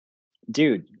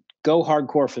dude, go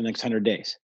hardcore for the next 100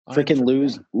 days. Freaking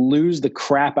lose the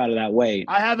crap out of that weight.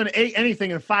 I haven't ate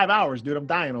anything in 5 hours, dude. I'm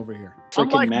dying over here. Freaking I'm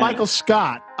like mad. Michael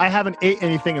Scott. I haven't ate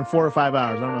anything in 4 or 5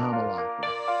 hours. I don't know how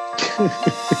I'm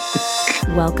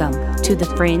alive. Welcome to the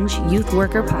Fringe Youth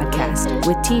Worker Podcast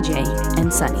with TJ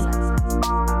and Sunny.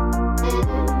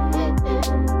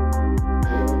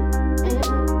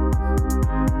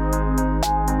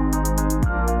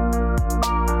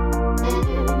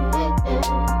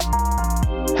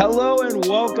 Hello and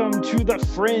welcome to the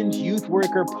Fringe Youth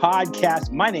Worker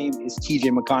Podcast. My name is TJ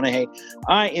McConaughey.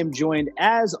 I am joined,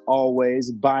 as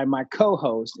always, by my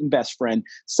co-host and best friend,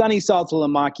 Sunny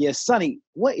Saltalamacchia. Sunny,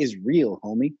 what is real,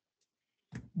 homie?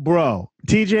 Bro,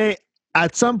 TJ,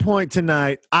 at some point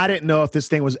tonight, I didn't know if this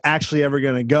thing was actually ever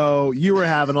going to go. You were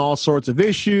having all sorts of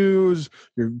issues.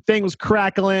 Your thing was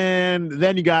crackling.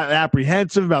 Then you got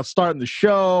apprehensive about starting the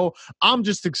show. I'm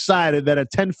just excited that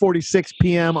at 10:46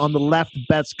 p.m. on the left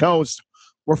Best Coast,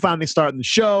 we're finally starting the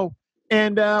show.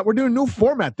 And we're doing a new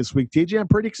format this week, TJ. I'm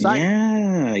pretty excited.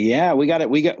 Yeah. We got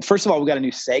it. First of all, we got a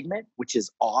new segment, which is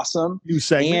awesome. New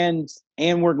segment.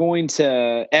 And we're going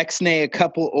to ex-nay a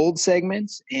couple old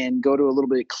segments and go to a little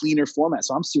bit cleaner format.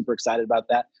 So I'm super excited about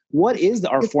that. What is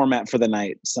our format for the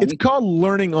night, Sonny? It's called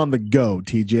Learning on the Go,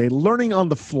 TJ. Learning on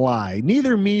the fly.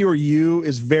 Neither me or you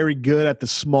is very good at the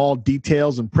small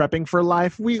details and prepping for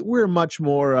life. We're much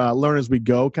more learn as we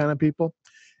go kind of people.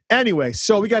 Anyway,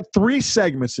 so we got 3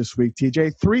 segments this week,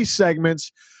 TJ. 3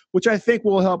 segments, which I think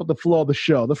will help with the flow of the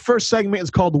show. The first segment is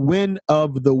called Win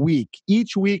of the Week.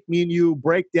 Each week, me and you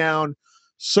break down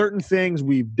certain things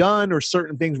we've done or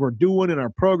certain things we're doing in our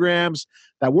programs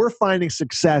that we're finding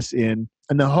success in.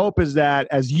 And the hope is that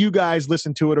as you guys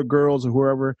listen to it, or girls or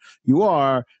whoever you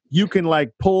are, you can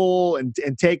like pull and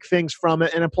take things from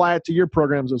it and apply it to your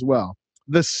programs as well.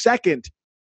 The second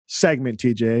segment,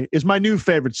 TJ, is my new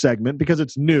favorite segment because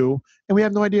it's new and we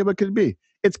have no idea what it could be.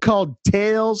 It's called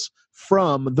Tales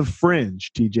from the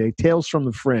Fringe, TJ. Tales from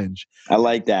the Fringe. I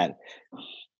like that.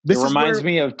 It reminds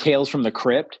me of Tales from the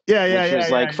Crypt. Which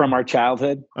is from our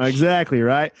childhood. Exactly,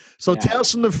 right? So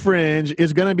Tales from the Fringe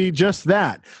is going to be just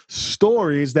that.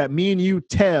 Stories that me and you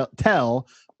tell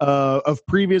of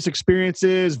previous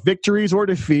experiences, victories or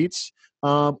defeats,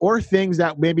 or things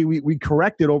that maybe we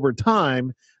corrected over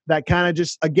time that kind of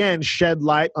just, again, shed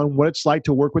light on what it's like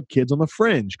to work with kids on the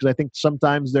fringe. Because I think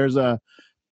sometimes there's a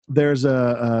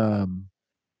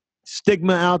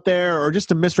stigma out there or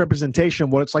just a misrepresentation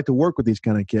of what it's like to work with these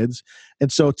kind of kids.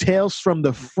 And so Tales from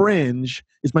the Fringe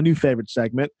is my new favorite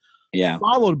segment. Yeah.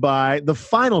 Followed by the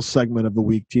final segment of the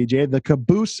week, TJ, the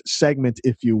caboose segment,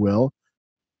 if you will,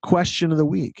 question of the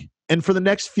week. And for the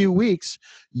next few weeks,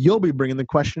 you'll be bringing the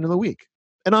question of the week.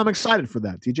 And I'm excited for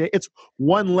that, TJ. It's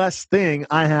one less thing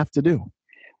I have to do.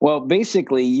 Well,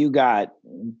 basically, you got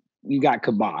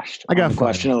kiboshed. I got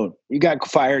fired. You got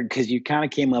fired because you kind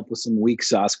of came up with some weak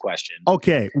sauce questions.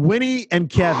 Okay, Winnie and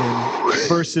Kevin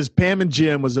versus Pam and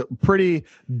Jim was a pretty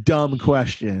dumb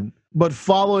question, but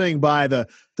following by the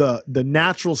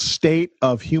natural state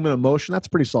of human emotion, that's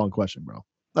a pretty solid question, bro.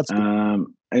 That's good.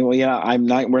 Well, yeah,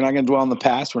 we're not going to dwell on the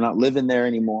past. We're not living there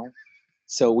anymore.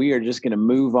 So we are just going to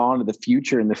move on to the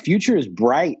future, and the future is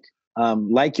bright,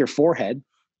 like your forehead.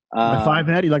 My 5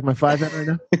 head? You like my 5 head right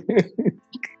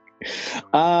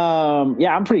now?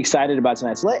 Yeah, I'm pretty excited about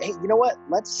tonight. So hey, you know what?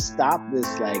 Let's stop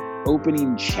this like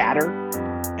opening chatter,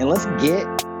 and let's get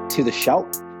to the show.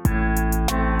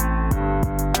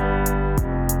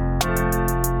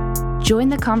 Join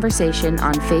the conversation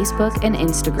on Facebook and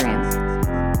Instagram.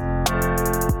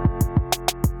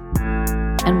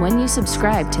 And when you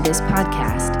subscribe to this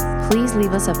podcast, please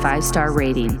leave us a 5-star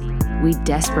rating. We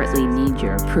desperately need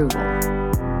your approval.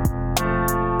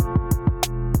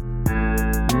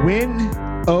 Win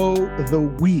of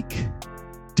the week,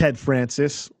 Ted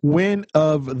Francis. Win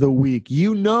of the week.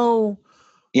 You know.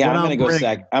 Yeah, I'm gonna go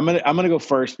second. I'm gonna go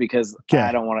first because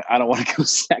I don't want to go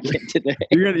second today.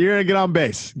 You're gonna get on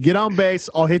base. Get on base.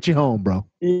 I'll hit you home, bro.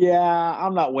 Yeah,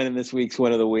 I'm not winning this week's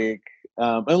win of the week.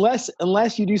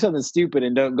 Unless you do something stupid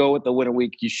and don't go with the win of the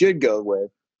week you should go with.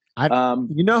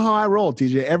 You know how I roll,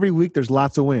 TJ. Every week there's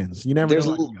lots of wins. You never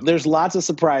know. There's lots of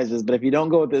surprises, but if you don't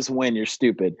go with this win, you're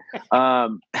stupid.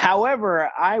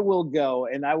 However, I will go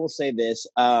and I will say this.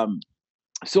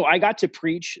 So I got to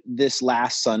preach this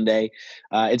last Sunday.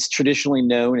 It's traditionally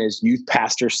known as Youth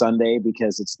Pastor Sunday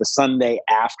because it's the Sunday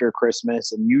after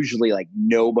Christmas, and usually like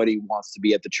nobody wants to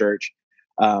be at the church.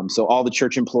 So all the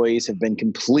church employees have been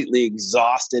completely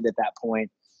exhausted at that point.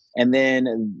 And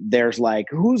then there's like,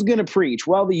 who's going to preach?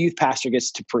 Well, the youth pastor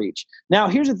gets to preach. Now,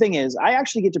 here's the thing is, I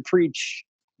actually get to preach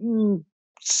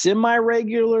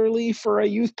semi-regularly for a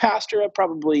youth pastor,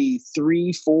 probably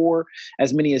 3, 4,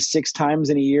 as many as 6 times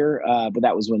in a year. But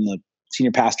that was when the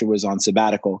senior pastor was on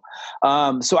sabbatical.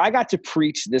 So I got to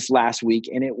preach this last week,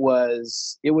 and it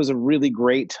was a really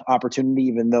great opportunity,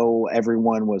 even though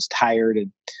everyone was tired.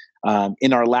 And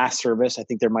in our last service, I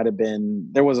think there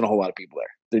wasn't a whole lot of people there.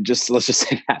 Let's just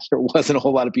say that there wasn't a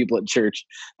whole lot of people at church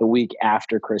the week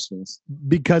after Christmas.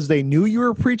 Because they knew you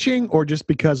were preaching, or just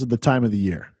because of the time of the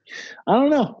year? I don't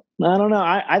know.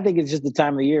 I think it's just the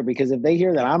time of the year, because if they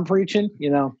hear that I'm preaching, they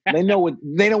know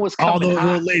what's coming. All those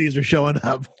old ladies are showing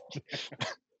up.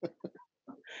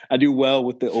 I do well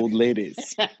with the old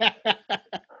ladies.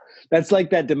 That's like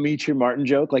that Demetri Martin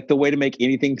joke. Like, the way to make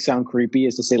anything sound creepy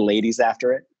is to say ladies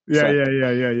after it. Yeah.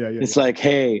 It's like,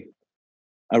 hey,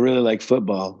 I really like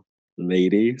football,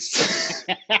 ladies.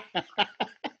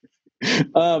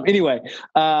 Anyway,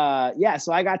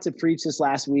 so I got to preach this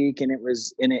last week, and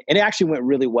it actually went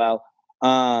really well.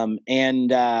 And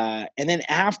then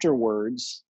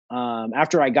afterwards,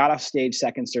 after I got off stage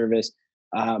second service,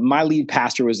 my lead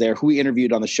pastor was there, who we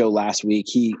interviewed on the show last week.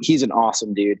 He's an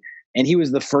awesome dude. And he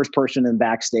was the first person in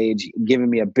backstage giving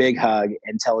me a big hug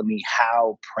and telling me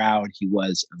how proud he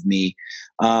was of me.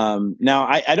 Now,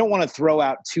 I don't want to throw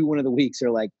out two one of the weeks.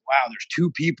 They're like, wow, there's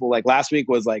 2 people. Like, last week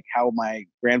was like how my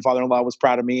grandfather-in-law was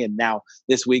proud of me. And now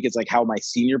this week it's like how my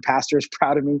senior pastor is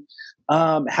proud of me.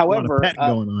 However, a lot of petting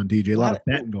going on, DJ. A lot of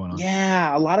petting going on.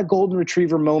 Yeah, a lot of golden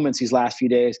retriever moments these last few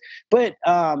days. But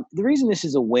the reason this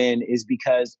is a win is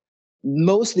because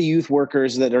most of the youth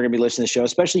workers that are going to be listening to the show,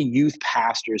 especially youth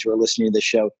pastors who are listening to the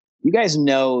show, you guys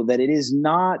know that it is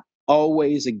not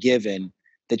always a given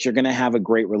that you're going to have a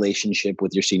great relationship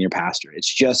with your senior pastor.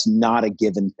 It's just not a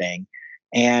given thing.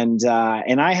 And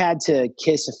I had to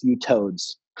kiss a few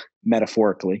toads,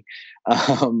 metaphorically,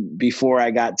 before I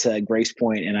got to Grace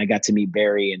Point and I got to meet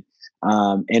Barry.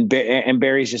 And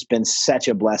Barry's just been such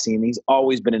a blessing. He's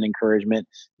always been an encouragement.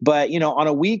 But, on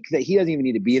a week that he doesn't even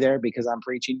need to be there because I'm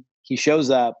preaching, he shows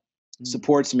up,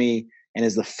 supports me, and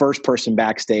is the first person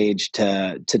backstage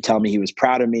to tell me he was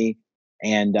proud of me.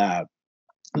 And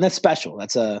that's special.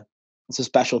 That's a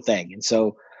special thing. And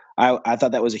so I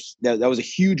thought that was a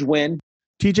huge win.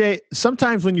 TJ,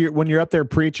 sometimes when you're up there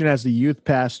preaching as the youth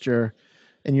pastor,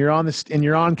 and you're on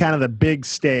kind of the big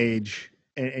stage,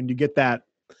 and you get that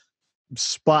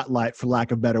spotlight, for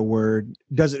lack of a better word,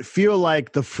 does it feel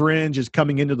like the fringe is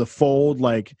coming into the fold?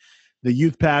 Like, the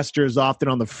youth pastor is often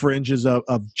on the fringes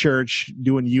of church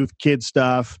doing youth kid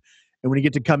stuff, and when you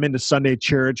get to come into Sunday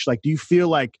church, like, do you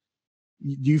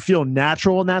feel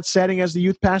natural in that setting as the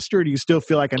youth pastor, or do you still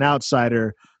feel like an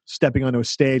outsider stepping onto a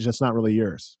stage that's not really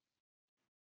yours?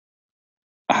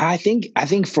 I think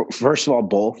first of all,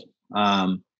 both.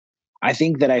 I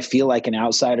think that I feel like an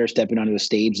outsider stepping onto a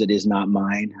stage that is not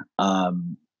mine.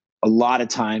 A lot of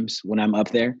times when I'm up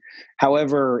there.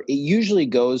 However, it usually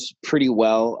goes pretty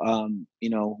well.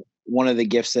 One of the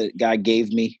gifts that God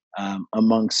gave me,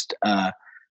 amongst a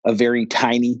very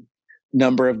tiny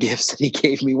number of gifts that he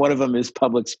gave me, one of them is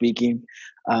public speaking.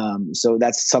 So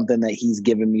that's something that he's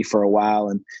given me for a while.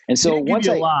 And so once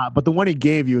a lot, but the one he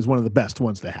gave you is one of the best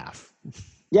ones to have.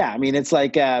 Yeah. I mean, it's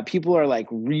like, people are like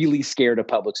really scared of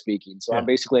public speaking. So I'm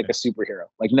basically like a superhero,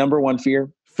 like number one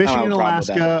fear. Fishing in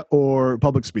Alaska or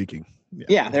public speaking.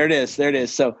 Yeah, there it is.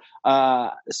 So,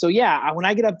 when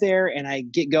I get up there and I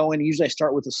get going, usually I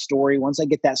start with a story. Once I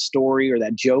get that story or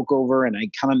that joke over and I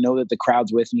kind of know that the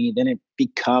crowd's with me, then it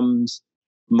becomes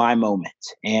my moment.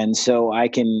 And so I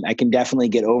can definitely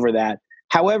get over that.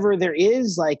 However, there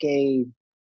is like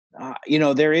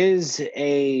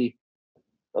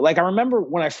I remember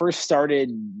when I first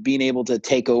started being able to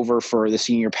take over for the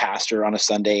senior pastor on a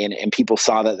Sunday, and people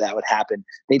saw that would happen.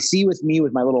 They'd see with me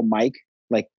with my little mic,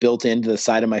 like built into the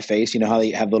side of my face. You know how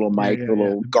they have little mic,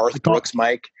 little Garth Brooks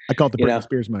mic. I call it the Britney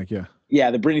Spears mic. Yeah.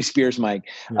 Yeah. The Britney Spears mic.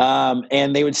 Yeah.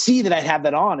 And they would see that I'd have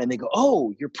that on and they go,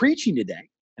 "Oh, you're preaching today."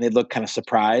 And they'd look kind of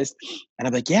surprised. And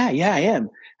I'm like, yeah, I am.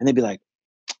 And they'd be like,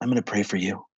 "I'm going to pray for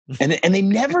you." And they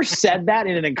never said that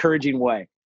in an encouraging way.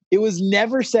 It was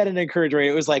never said in an encouraging way.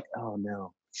 It was like, "Oh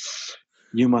no,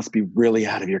 you must be really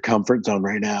out of your comfort zone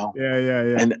right now."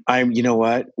 Yeah. And you know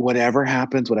what? Whatever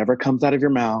happens, whatever comes out of your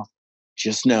mouth,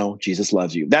 just know Jesus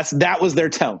loves you. That was their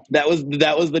tone. That was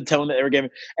the tone that they were giving.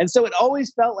 And so it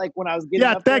always felt like when I was getting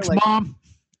up thanks, there, like, Mom.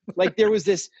 Like there was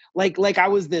this, like I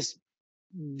was this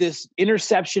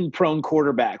interception prone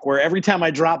quarterback where every time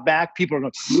I drop back, people are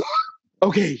going,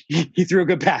 "Okay, he threw a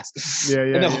good pass."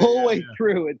 And the whole way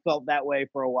through, it felt that way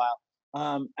for a while.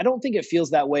 I don't think it feels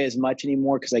that way as much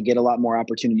anymore because I get a lot more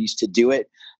opportunities to do it.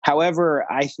 However,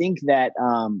 I think that,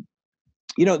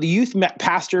 the youth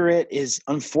pastorate is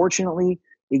unfortunately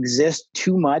exist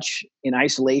too much in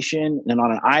isolation and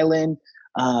on an island.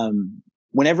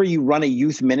 Whenever you run a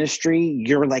youth ministry,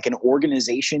 you're like an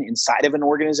organization inside of an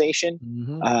organization.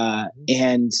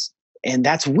 And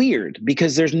that's weird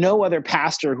because there's no other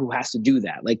pastor who has to do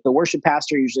that. Like the worship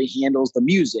pastor usually handles the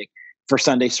music for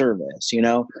Sunday service,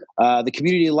 the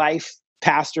community life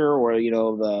pastor or,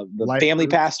 the family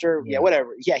groups. Pastor. Yeah,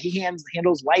 whatever. Yeah. He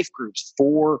handles life groups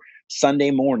for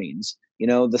Sunday mornings.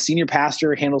 The senior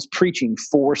pastor handles preaching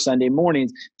for Sunday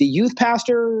mornings. The youth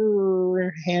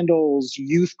pastor handles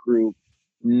youth group,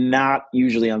 not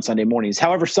usually on Sunday mornings.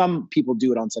 However, some people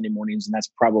do it on Sunday mornings, and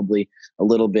that's probably a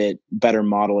little bit better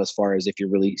model as far as if you're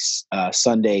really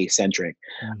Sunday centric.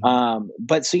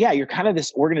 But so yeah, you're kind of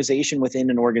this organization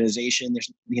within an organization.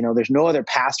 There's no other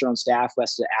pastor on staff who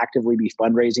has to actively be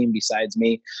fundraising besides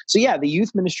me. So yeah, the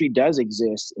youth ministry does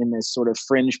exist in this sort of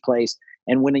fringe place.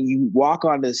 And when you walk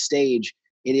onto the stage,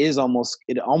 it almost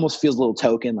feels a little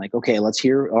token, like, okay, let's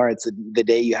hear, or it's the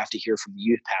day you have to hear from the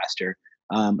youth pastor.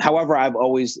 However, I've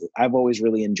always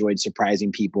really enjoyed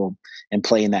surprising people and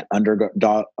playing that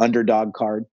underdog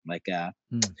card. Like,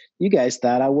 you guys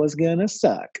thought I was gonna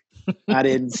suck. I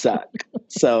didn't suck.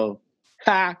 So,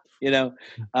 but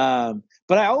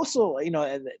I also,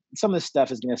 some of this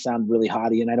stuff is going to sound really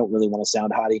haughty, and I don't really want to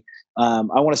sound haughty. I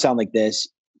want to sound like this.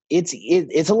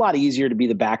 It's a lot easier to be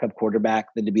the backup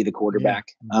quarterback than to be the quarterback.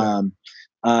 Yeah.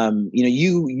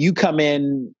 You come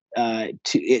in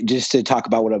just to talk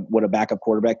about what a backup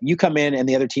quarterback. You come in and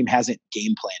the other team hasn't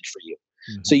game planned for you,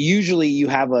 so usually you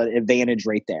have an advantage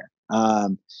right there.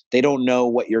 They don't know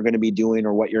what you're going to be doing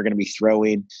or what you're going to be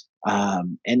throwing,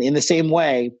 and in the same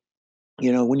way,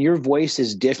 when your voice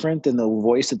is different than the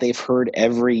voice that they've heard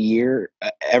every year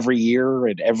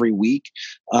and every week,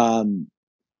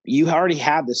 you already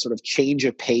have this sort of change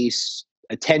of pace,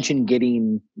 attention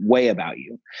getting way about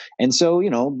you. And so,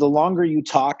 the longer you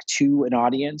talk to an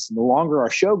audience and the longer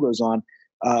our show goes on,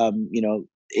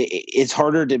 it's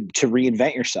harder to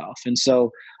reinvent yourself. And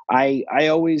so I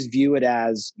always view it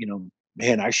as,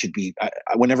 man, I should be,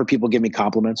 whenever people give me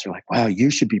compliments, they're like, wow, you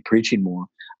should be preaching more.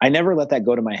 I never let that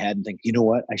go to my head and think, you know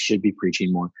what, I should be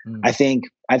preaching more. I think,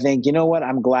 you know what,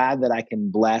 I'm glad that I can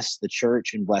bless the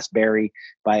church and bless Barry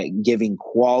by giving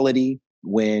quality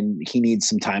when he needs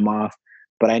some time off.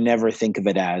 But I never think of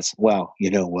it as, well, you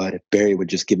know what, if Barry would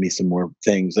just give me some more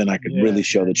things, then I could really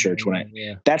show the church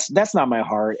that's not my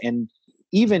heart. And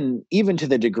even to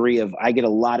the degree of, I get a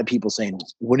lot of people saying,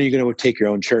 when are you going to go take your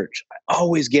own church? I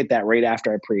always get that right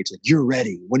after I preach. Like, you're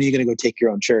ready. When are you going to go take your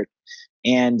own church?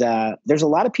 And there's a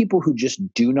lot of people who just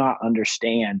do not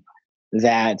understand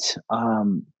that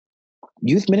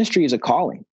youth ministry is a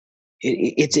calling.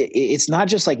 It's not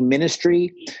just like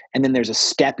ministry, and then there's a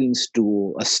stepping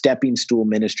stool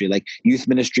ministry. Like youth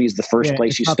ministry is the first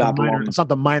place you stop along. It's not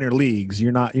the minor leagues.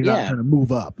 You're not trying to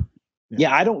move up.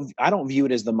 Yeah, I don't view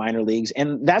it as the minor leagues,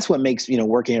 and that's what makes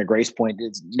working at Grace Point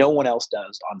is no one else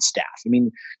does on staff. I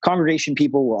mean, congregation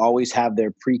people will always have their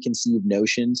preconceived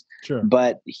notions, sure.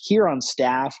 But here on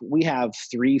staff, we have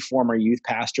 3 former youth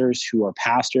pastors who are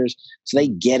pastors, so they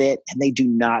get it, and they do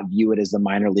not view it as the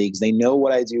minor leagues. They know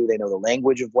what I do, they know the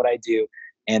language of what I do,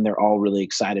 and they're all really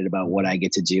excited about what I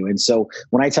get to do. And so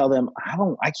when I tell them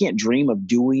I can't dream of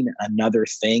doing another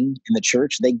thing in the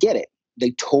church, they get it.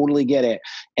 They totally get it.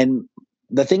 And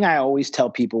the thing I always tell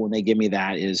people when they give me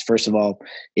that is, first of all,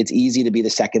 it's easy to be the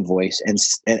second voice. And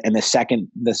the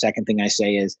second thing I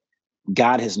say is,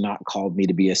 God has not called me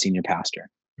to be a senior pastor.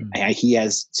 Mm-hmm. He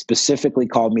has specifically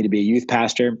called me to be a youth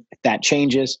pastor. If that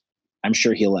changes, I'm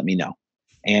sure he'll let me know.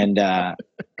 And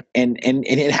he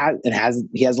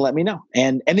has let me know.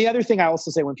 And the other thing I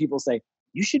also say when people say,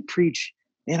 you should preach,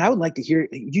 man, I would like to hear,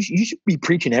 you should be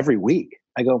preaching every week.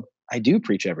 I go, I do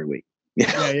preach every week.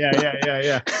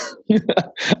 Yeah.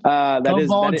 Come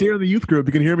volunteer in the youth group.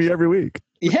 You can hear me every week.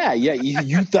 Yeah.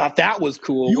 You thought that was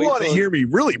cool. You want to hear me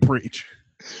really preach.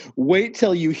 Wait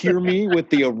till you hear me with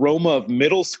the aroma of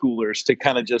middle schoolers to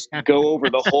kind of just go over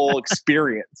the whole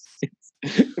experience.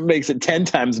 It makes it 10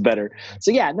 times better.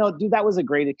 So yeah, no, dude, that was a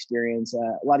great experience.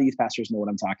 A lot of youth pastors know what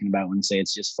I'm talking about when they say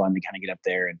it's just fun to kind of get up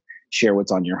there and share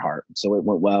what's on your heart. So it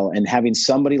went well. And having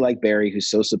somebody like Barry, who's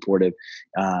so supportive,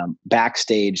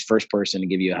 backstage, first person to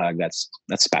give you a hug, that's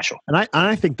special. And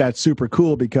I think that's super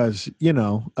cool because,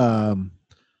 I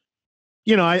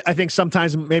think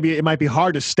sometimes maybe it might be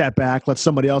hard to step back, let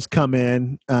somebody else come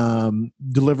in,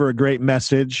 deliver a great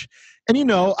message. And,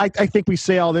 I think we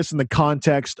say all this in the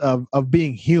context of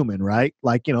being human, right?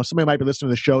 Like, somebody might be listening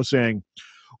to the show saying,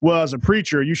 well, as a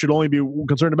preacher, you should only be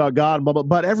concerned about God, and blah, blah,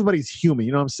 but everybody's human.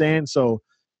 You know what I'm saying? So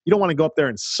you don't want to go up there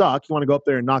and suck. You want to go up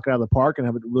there and knock it out of the park and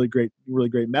have a really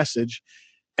great message.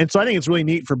 And so I think it's really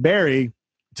neat for Barry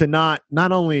to not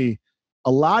only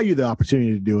allow you the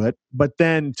opportunity to do it, but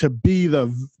then to be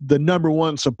the number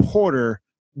one supporter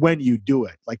when you do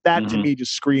it. Like that to me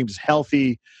just screams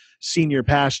healthy senior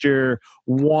pastor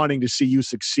wanting to see you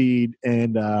succeed.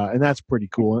 And that's pretty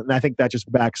cool. And I think that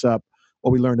just backs up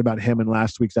what we learned about him in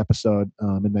last week's episode,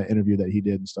 in that interview that he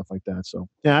did and stuff like that. So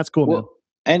yeah, that's cool,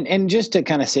 man. And just to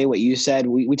kind of say what you said,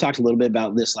 we talked a little bit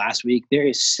about this last week. There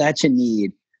is such a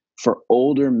need for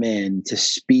older men to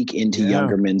speak into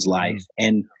younger men's life.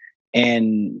 And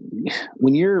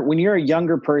when you're a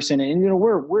younger person, and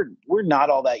we're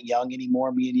not all that young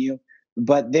anymore, me and you,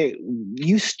 but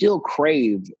you still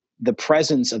crave the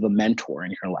presence of a mentor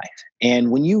in your life. And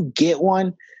when you get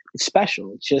one, it's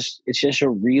special. It's just a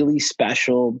really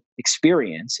special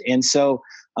experience. And so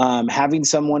having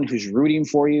someone who's rooting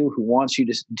for you, who wants you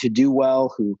to do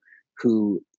well,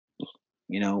 who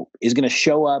is going to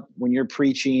show up when you're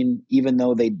preaching, even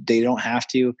though they don't have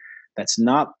to. That's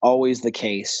not always the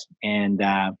case. And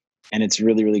it's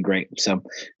really, really great. So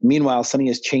meanwhile, Sonny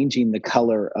is changing the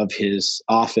color of his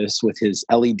office with his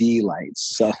LED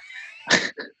lights. So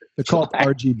they're called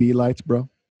RGB lights, bro.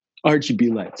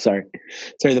 RGB lights. Sorry.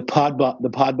 The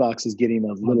pod box is getting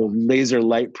a little laser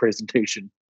light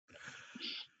presentation.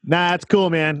 Nah, that's cool,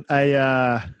 man.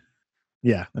 I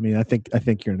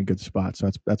think you're in a good spot.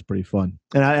 So that's pretty fun.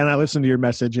 And I listened to your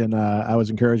message, and I was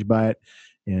encouraged by it.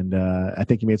 And I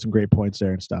think you made some great points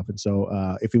there and stuff. And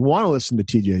so if you want to listen to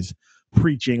TJ's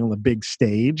preaching on the big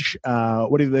stage,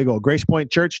 what do they go?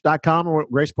 GracePointChurch.com or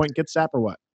GracePoint Kitsap or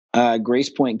what?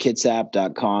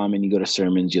 GracePointKitsap.com, and you go to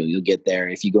sermons, you'll get there.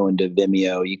 If you go into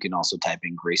Vimeo, you can also type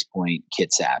in GracePoint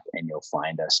Kitsap and you'll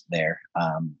find us there.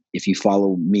 If you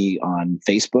follow me on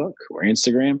Facebook or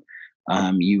Instagram,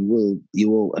 you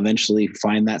will eventually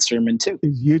find that sermon too.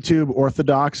 Is YouTube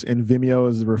Orthodox and Vimeo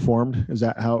is Reformed? Is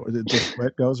that how the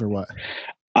split goes or what?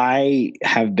 I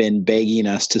have been begging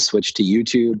us to switch to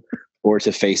YouTube or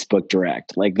to Facebook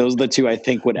Direct. Like those are the two I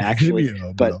think would actually,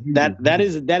 Vimeo, but that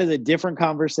is a different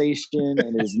conversation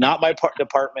and it is not my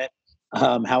department.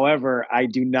 However, I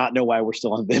do not know why we're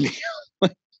still on Vimeo.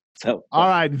 So, all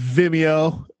right,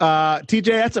 Vimeo. TJ,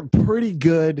 that's a pretty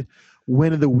good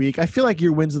win of the week. I feel like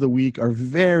your wins of the week are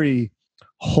very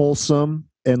wholesome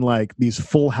and like these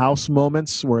full house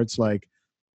moments where it's like,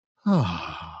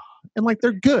 and like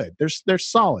they're good. They're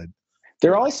solid.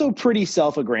 They're also pretty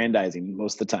self-aggrandizing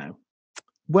most of the time.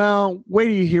 Well, wait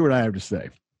till you hear what I have to say.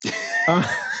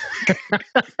 I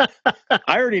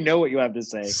already know what you have to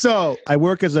say. So I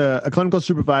work as a clinical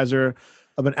supervisor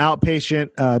of an outpatient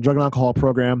drug and alcohol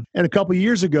program. And a couple of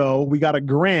years ago, we got a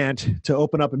grant to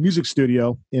open up a music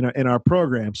studio in our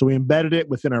program. So we embedded it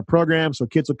within our program. So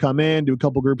kids will come in, do a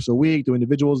couple groups a week, do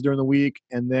individuals during the week.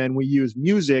 And then we use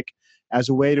music as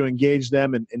a way to engage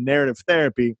them in narrative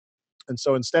therapy. And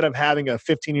so instead of having a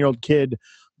 15-year-old kid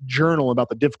journal about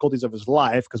the difficulties of his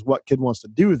life, because what kid wants to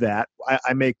do that,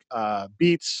 I make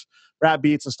beats, rap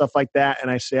beats and stuff like that.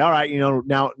 And I say, all right,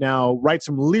 now write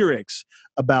some lyrics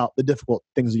about the difficult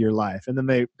things of your life. And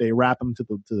then they rap them to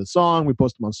the song. We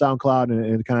post them on SoundCloud,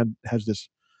 and it kind of has this,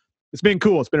 it's been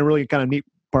cool. It's been a really kind of neat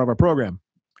part of our program.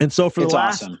 And so for the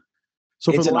last, awesome.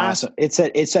 So for the last,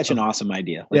 it's such an awesome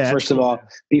idea. Like, first of all,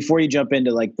 before you jump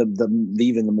into like the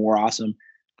even the more awesome,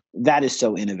 that is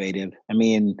so innovative. I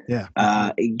mean,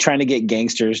 trying to get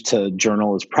gangsters to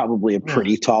journal is probably a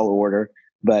pretty tall order,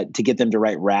 but to get them to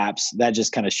write raps, that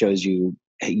just kind of shows you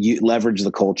leverage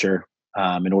the culture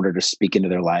in order to speak into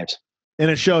their lives. And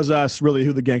it shows us really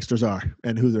who the gangsters are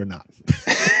and who they're not.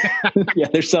 Yeah,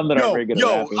 there's some that aren't very good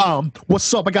at rapping.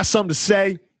 What's up? I got something to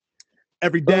say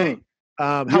every day.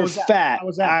 You're fat. How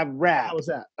was that? I rap. How was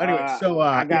that? Anyway,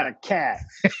 I got a cat.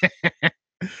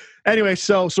 Anyway,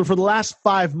 so for the last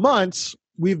 5 months,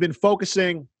 we've been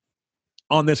focusing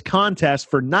on this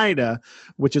contest for NIDA,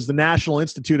 which is the National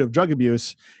Institute of Drug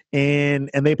Abuse,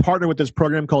 and they partner with this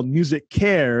program called Music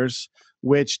Cares,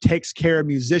 which takes care of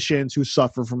musicians who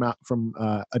suffer from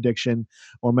addiction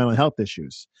or mental health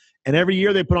issues. And every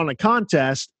year they put on a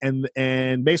contest, and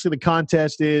basically the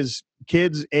contest is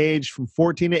kids aged from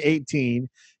 14 to 18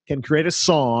 can create a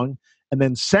song and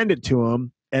then send it to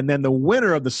them. And then the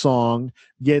winner of the song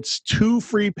gets 2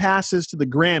 free passes to the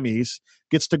Grammys,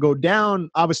 gets to go down,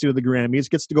 obviously, to the Grammys,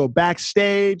 gets to go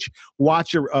backstage,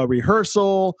 watch a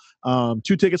rehearsal, 2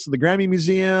 tickets to the Grammy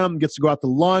Museum, gets to go out to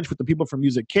lunch with the people from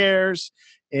Music Cares,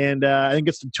 and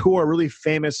gets to tour a really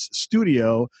famous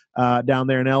studio down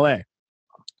there in L.A.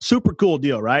 Super cool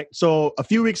deal, right? So a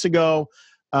few weeks ago,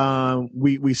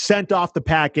 we sent off the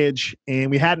package, and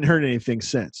we hadn't heard anything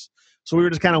since. So we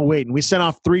were just kind of waiting. We sent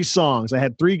off 3 songs. I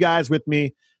had 3 guys with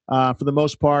me for the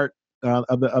most part.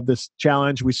 of this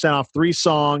challenge. We sent off 3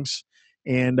 songs,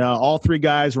 and all 3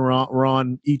 guys were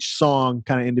on each song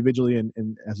kind of individually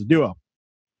and as a duo.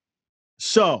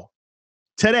 So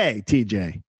today,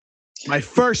 TJ, my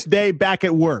first day back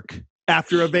at work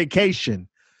after a vacation.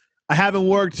 I haven't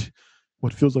worked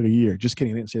what feels like a year. Just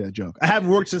kidding. I didn't say that joke. I haven't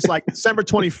worked since like December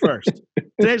 21st.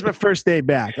 Today's my first day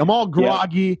back. I'm all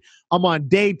groggy. Yep. I'm on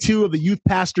day 2 of the youth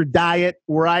pastor diet,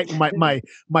 right? My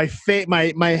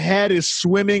head is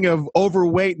swimming of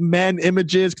overweight men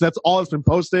images because that's all that's been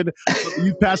posted on the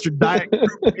youth pastor diet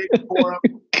group forum.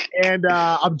 And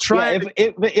I'm trying.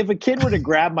 Yeah, if a kid were to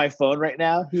grab my phone right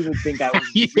now, he would think I was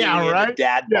really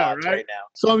dad bods right now.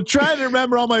 So I'm trying to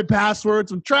remember all my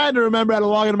passwords. I'm trying to remember how to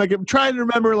log into my game. I'm trying to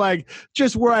remember like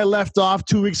just where I left off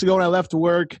 2 weeks ago when I left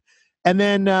work. And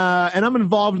then and I'm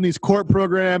involved in these court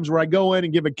programs where I go in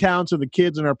and give accounts of the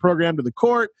kids in our program to the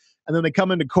court. And then they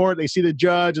come into court, they see the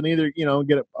judge, and they either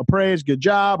get a praise, good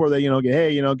job, or they get,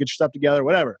 hey, get your stuff together,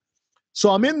 whatever.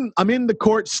 So I'm in the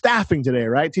court staffing today,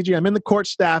 right, TJ? I'm in the court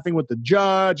staffing with the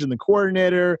judge and the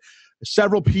coordinator,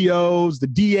 several POs, the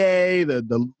DA,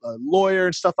 the lawyer,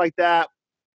 and stuff like that.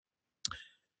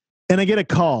 And I get a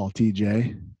call,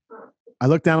 TJ. I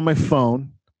look down at my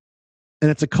phone, and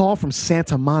it's a call from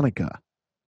Santa Monica.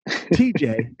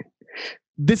 TJ,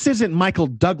 this isn't Michael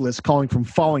Douglas calling from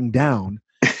Falling Down.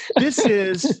 This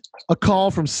is a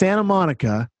call from Santa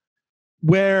Monica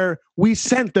where we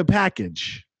sent the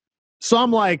package. So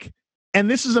I'm like, and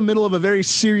this is the middle of a very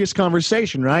serious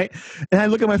conversation, right? And I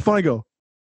look at my phone, I go,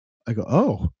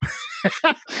 oh.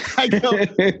 I go,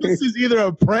 this is either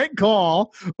a prank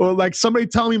call or like somebody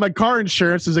telling me my car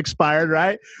insurance is expired,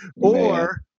 right?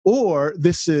 Or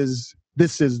this is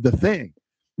the thing.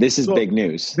 This is big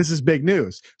news. This is big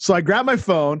news. So I grab my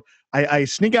phone, I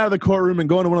sneak out of the courtroom and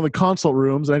go into one of the consult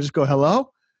rooms, and I just go,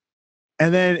 hello?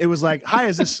 And then it was like, hi,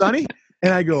 is this Sonny?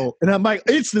 And I go, and I'm like,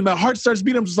 instantly my heart starts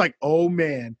beating. I'm just like, oh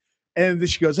man. And then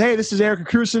she goes, hey, this is Erica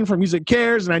Cruson from Music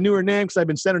Cares. And I knew her name because I've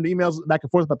been sending her emails back and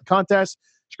forth about the contest.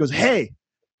 She goes, hey,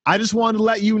 I just wanted to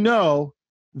let you know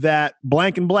that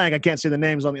blank and blank, I can't say the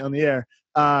names on the air,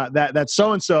 that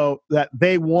so-and-so, that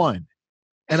they won.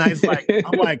 And I was like,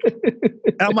 I'm like,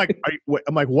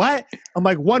 what? I'm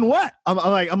like, won what? I'm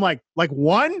like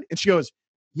won? And she goes,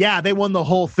 yeah, they won the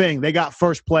whole thing. They got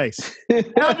first place.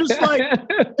 And I'm just like,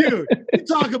 dude, you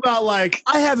talk about like,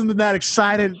 I haven't been that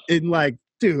excited in like,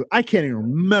 dude, I can't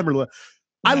even remember.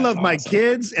 I love my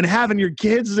kids, and having your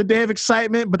kids is a day of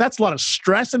excitement, but that's a lot of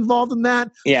stress involved in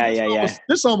that. Yeah.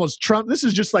 This almost Trump. This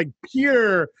is just like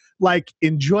pure like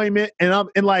enjoyment. And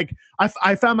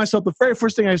I found myself, the very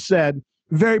first thing I said,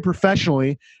 very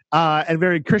professionally and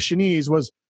very Christianese, was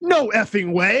no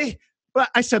effing way. But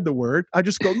I said the word. I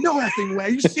just go, no effing way. Are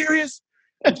you serious?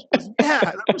 And she goes, yeah.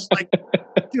 And I'm just like,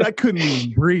 dude, I couldn't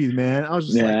even breathe, man. I was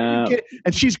just like,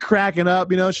 and she's cracking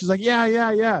up, she's like,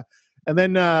 yeah. And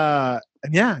then, and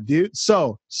yeah, dude.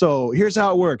 So here's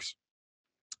how it works.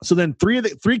 So then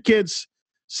three kids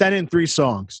sent in 3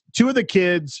 songs. 2 of the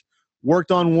kids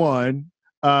worked on one.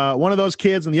 One of those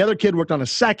kids and the other kid worked on a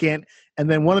second. And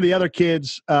then one of the other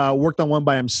kids worked on one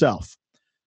by himself.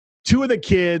 2 of the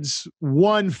kids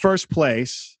won first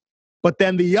place, but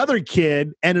then the other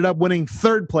kid ended up winning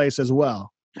third place as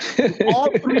well.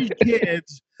 All 3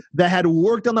 kids that had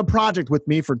worked on the project with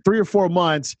me for 3 or 4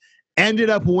 months ended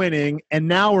up winning, and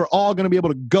now we're all going to be able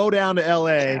to go down to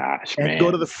LA go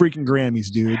to the freaking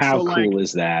Grammys, dude. How cool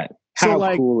is that?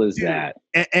 How cool is that?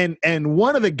 And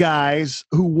one of the guys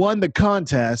who won the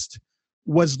contest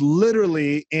was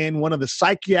literally in one of the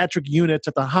psychiatric units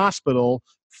at the hospital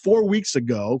 4 weeks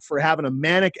ago for having a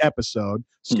manic episode,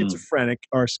 schizophrenic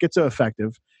or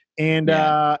schizoaffective. And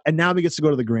now he gets to go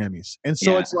to the Grammys. And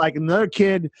so it's like another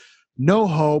kid, no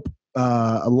hope,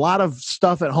 a lot of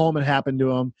stuff at home had happened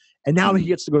to him. And now he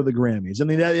gets to go to the Grammys. And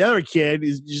the other kid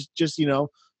is just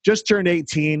turned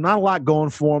 18, not a lot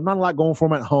going for him,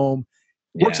 at home.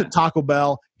 Works at Taco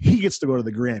Bell. He gets to go to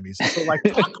the Grammys. So like,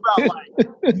 talk about like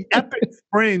the epic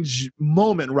fringe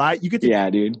moment, right? You get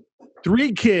to dude.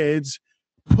 3 kids,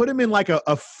 put them in like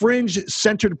a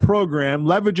fringe-centered program,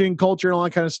 leveraging culture and all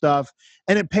that kind of stuff,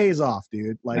 and it pays off,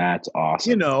 dude. Like, that's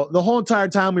awesome. The whole entire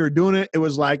time we were doing it, it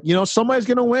was like, somebody's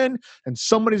going to win and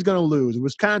somebody's going to lose. It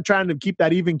was kind of trying to keep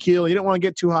that even keel. You didn't want to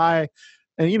get too high,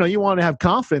 and you want to have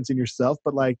confidence in yourself,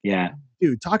 but like,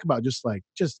 dude, talk about just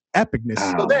epicness.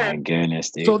 Oh, my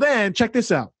goodness, dude. So then, check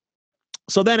this out.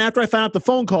 So then after I found out the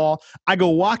phone call, I go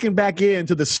walking back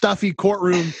into the stuffy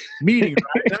courtroom meeting,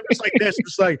 right? And I'm just like this,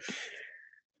 just like,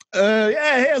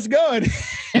 hey, how's it going?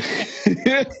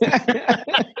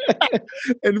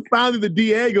 And finally the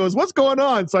DA goes, what's going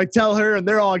on? So I tell her, and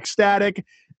they're all ecstatic.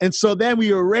 And so then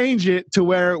we arrange it to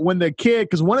where when the kid,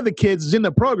 because one of the kids is in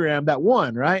the program that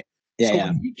won, right? Yeah, so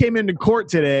when he came into court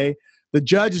today, the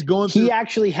judge is going through. He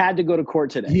actually had to go to court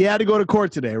today. He had to go to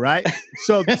court today, right?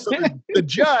 So the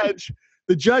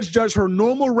judge does her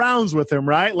normal rounds with him,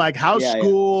 right? Like, how's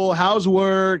school? How's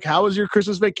work? How was your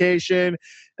Christmas vacation?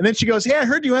 And then she goes, hey, I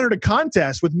heard you entered a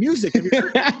contest with music. Have you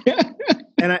heard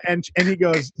and he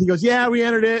goes, yeah, we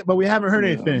entered it, but we haven't heard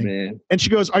anything. Man. And she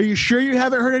goes, are you sure you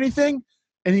haven't heard anything?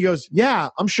 And he goes, yeah,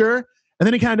 I'm sure. And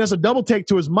then he kind of does a double take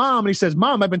to his mom, and he says,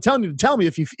 Mom, I've been telling you to tell me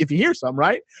if you hear something,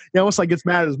 right? He almost like gets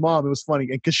mad at his mom. It was funny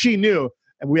because she knew,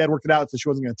 and we had worked it out, so she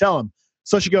wasn't going to tell him.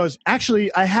 So she goes,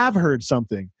 actually, I have heard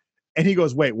something. And he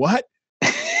goes, wait, what?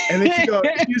 And then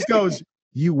she just goes,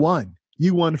 you won.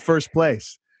 You won first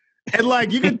place. And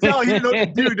like, you can tell he didn't know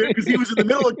what to do, dude, because he was in the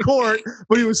middle of court,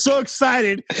 but he was so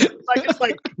excited. It's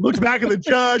like looked back at the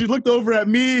judge, he looked over at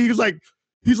me, he's like,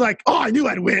 oh, I knew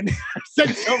I'd win.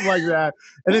 Said something like that.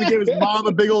 And then he gave his mom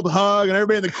a big old hug, and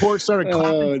everybody in the court started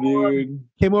clapping for him.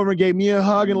 Came over and gave me a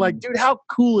hug, and like, dude, how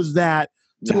cool is that?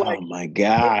 Oh my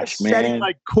gosh, man. Setting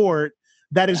like court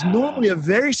that is normally a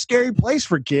very scary place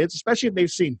for kids, especially if they've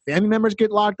seen family members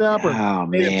get locked up or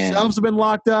they themselves have been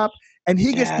locked up. And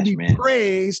he gets to be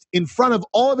praised in front of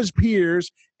all of his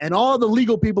peers and all the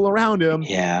legal people around him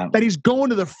that he's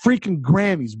going to the freaking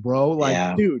Grammys, bro.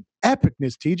 Like, dude,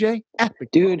 epicness, TJ. Epic.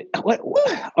 Dude, what?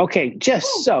 Okay,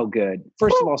 just so good.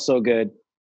 First of all, so good.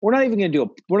 We're not going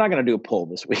to do a poll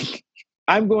this week.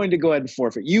 I'm going to go ahead and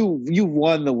forfeit. You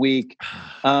won the week.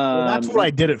 Well, that's what I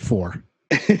did it for.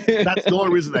 That's the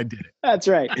only reason I did it. That's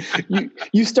right.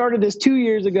 You started this 2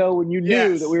 years ago when you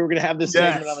knew that we were going to have this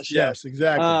segment on the show. Yes,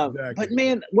 exactly. But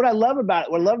man, what I love about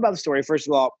the story, first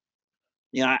of all,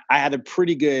 you know, I had a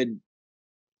pretty good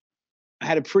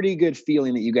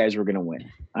feeling that you guys were going to win.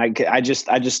 I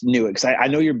just knew it because I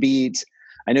know your beats,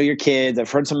 I know your kids,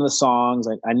 I've heard some of the songs,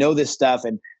 I know this stuff,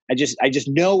 and I just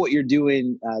know what you're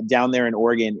doing down there in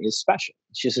Oregon is special.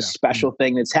 It's just a special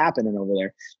thing that's happening over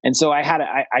there. And so I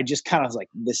just kind of was like,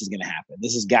 this is going to happen.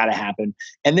 This has got to happen.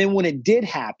 And then when it did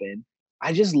happen,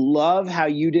 I just love how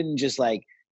you didn't just like,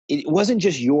 it wasn't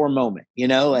just your moment, you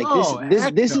know, like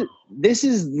this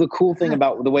is the cool thing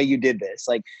about the way you did this.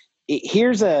 Like,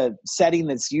 here's a setting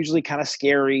that's usually kind of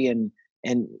scary and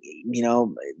you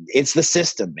know, it's the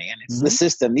system, man. It's the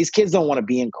system. These kids don't want to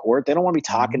be in court. They don't want to be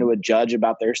talking to a judge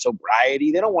about their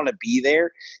sobriety. They don't want to be there.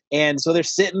 And so they're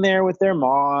sitting there with their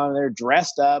mom. They're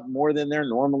dressed up more than they're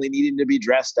normally needing to be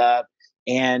dressed up.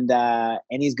 And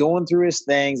he's going through his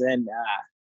things and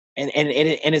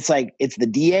it's like, it's the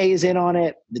DA is in on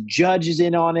it. The judge is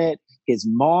in on it. His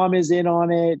mom is in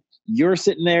on it. You're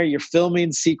sitting there, you're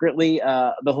filming secretly,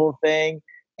 the whole thing.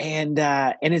 And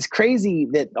it's crazy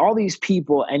that all these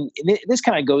people, and this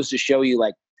kind of goes to show you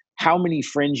like how many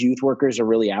fringe youth workers are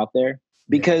really out there,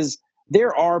 because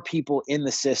there are people in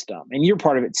the system, and you're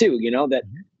part of it too, you know, that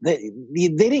they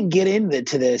didn't get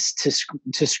into this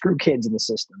to screw kids in the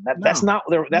system. That's not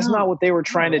what they were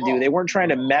trying to do. They weren't trying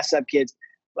to mess up kids.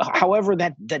 However,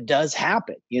 that does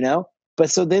happen, you know.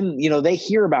 But so then, you know, they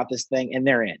hear about this thing and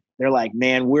they're in. They're like,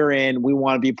 man, we're in. We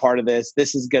want to be part of this.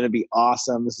 This is going to be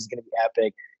awesome. This is going to be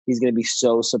epic. He's going to be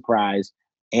so surprised.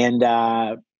 And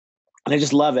I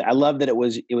just love it. I love that it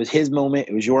was his moment.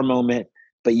 It was your moment,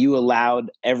 but you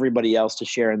allowed everybody else to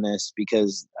share in this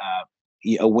because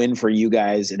a win for you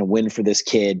guys and a win for this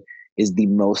kid is the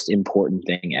most important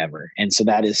thing ever. And so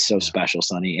that is so special,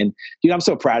 Sonny. And dude, I'm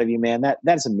so proud of you, man.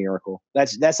 That's a miracle.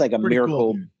 That's like a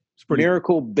miracle. Cool,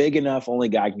 miracle big enough. Only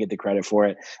God can get the credit for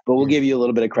it, but we'll give you a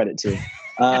little bit of credit too.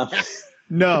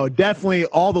 No, definitely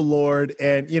all the Lord.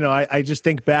 And, you know, I just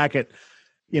think back at,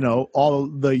 you know, all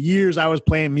the years I was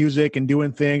playing music and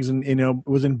doing things and, you know,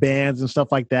 was in bands and stuff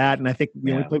like that. And I think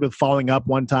we played with Falling Up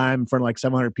one time in front of like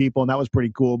 700 people, and that was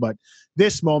pretty cool. But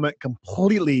this moment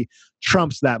completely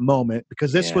trumps that moment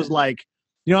because this was like,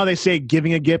 you know how they say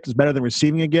giving a gift is better than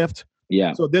receiving a gift?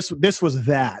 Yeah. So this was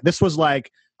that. This was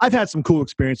like, I've had some cool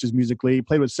experiences musically,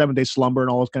 played with 7 Day Slumber and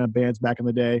all those kind of bands back in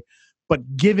the day.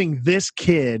 But giving this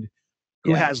kid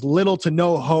who has little to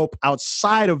no hope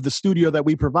outside of the studio that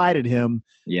we provided him.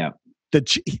 Yeah.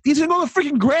 He's going to go to the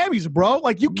freaking Grammys, bro.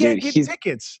 Like, you can't get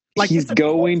tickets. Like, he's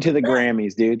going to the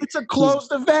Grammys, dude. It's a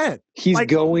closed event. He's like,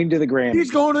 going to the Grammys.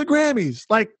 He's going to the Grammys.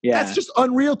 Like, that's just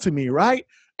unreal to me, right?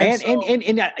 And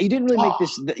you didn't really make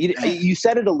this. You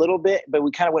said it a little bit, but we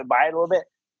kind of went by it a little bit.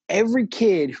 Every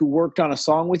kid who worked on a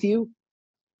song with you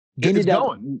ended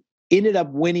up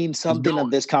winning something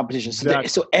of this competition.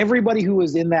 So everybody who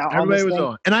was in that, everybody was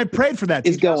on, and I prayed for that.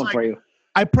 Is going for you.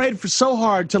 I prayed for so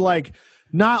hard to like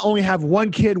not only have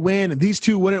one kid win and these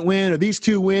two wouldn't win, or these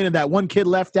two win and that one kid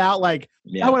left out. Like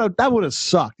that would have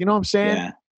sucked. You know what I'm saying?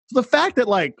 Yeah. So the fact that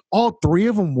like all three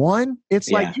of them won, it's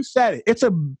like you said it.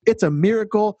 It's a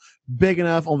miracle big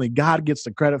enough only God gets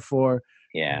the credit for.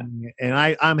 Yeah.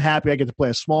 And I'm happy I get to play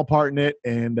a small part in it.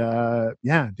 And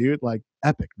yeah, dude, like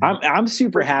epic. Man. I'm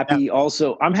super happy.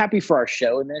 Also, I'm happy for our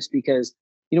show in this because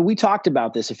we talked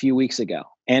about this a few weeks ago,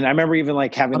 and I remember even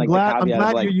like having the caveat. I'm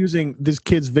glad you're using this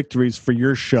kid's victories for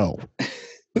your show.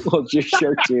 Well, just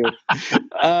sure too.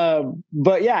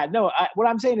 But yeah, no. What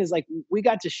I'm saying is like we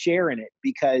got to share in it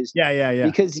because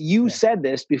because you said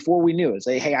this before we knew it.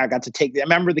 Say, hey, I got to take. I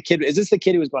remember the kid. Is this the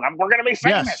kid who was going? We're gonna be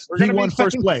famous. Yes, we're gonna he won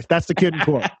first place. That's the kid in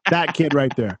court. That kid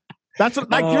right there. That's what,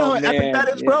 like you know how epic that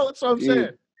is, bro. That's what I'm saying.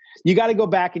 You got to go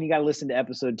back and you got to listen to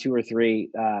episode 2 or 3.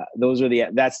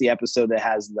 That's the episode that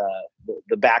has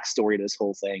the backstory to this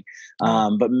whole thing.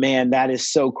 But man, that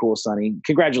is so cool, Sonny.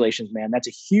 Congratulations, man. That's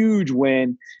a huge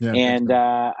win. Yeah, and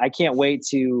I can't wait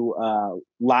to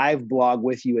live blog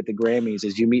with you at the Grammys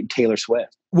as you meet Taylor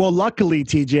Swift. Well, luckily,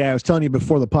 TJ, I was telling you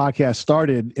before the podcast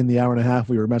started, in the hour and a half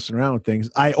we were messing around with things,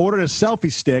 I ordered a selfie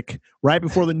stick right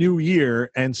before the new year.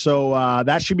 And so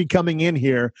that should be coming in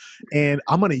here. And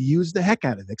I'm going to use the heck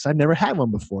out of it because I've never had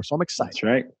one before. So I'm excited. That's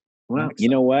right. Well, you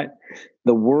know what?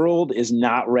 The world is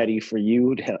not ready for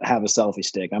you to have a selfie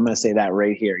stick. I'm going to say that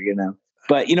right here,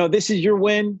 But, this is your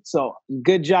win. So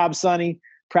good job, Sonny.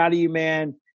 Proud of you,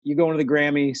 man. You're going to the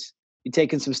Grammys. You're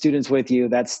taking some students with you.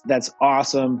 That's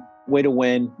awesome. Way to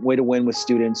win with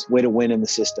students, way to win in the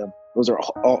system. Those are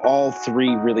all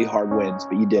 3 really hard wins,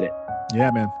 but you did it. Yeah,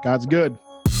 man. God's good.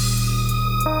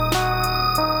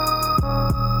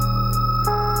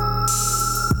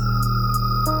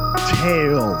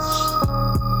 Tales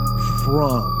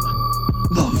from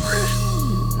the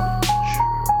Fringe.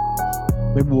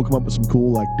 Maybe we'll come up with some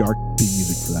cool, like, dark theme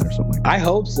music for that or something like that. I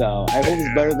hope so. I hope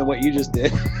it's better than what you just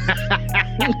did.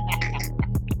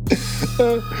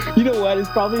 You know what? It's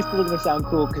probably still going to sound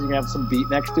cool because you're going to have some beat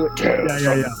next to it.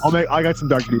 Yeah. I got some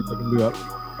dark beats I can do that.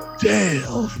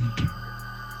 Tales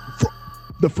from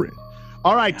the Fringe.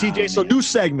 All right, TJ. So new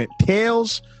segment,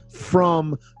 Tales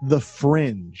from the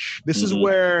Fringe. This is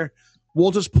where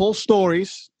we'll just pull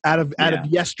stories out of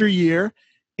yesteryear,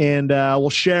 and we'll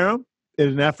share them in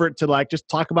an effort to like just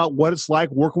talk about what it's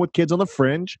like working with kids on the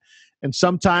Fringe. And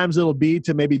sometimes it'll be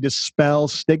to maybe dispel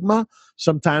stigma.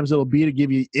 Sometimes it'll be to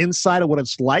give you insight of what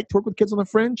it's like to work with kids on the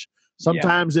Fringe.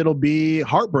 Sometimes it'll be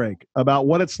heartbreak about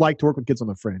what it's like to work with kids on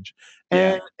the Fringe.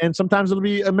 And sometimes it'll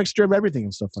be a mixture of everything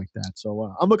and stuff like that.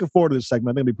 So I'm looking forward to this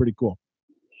segment. I think it'll be pretty cool.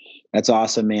 That's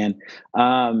awesome, man.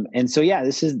 And so,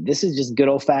 this is just good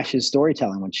old fashioned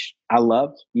storytelling, which I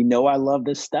love. I love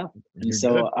this stuff. And You're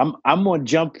so good. I'm going to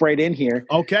jump right in here.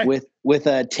 Okay. With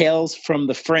Tales from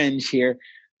the Fringe here.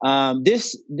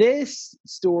 This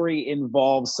story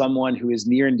involves someone who is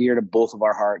near and dear to both of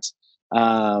our hearts.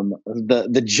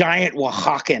 The giant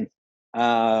Oaxacan,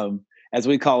 as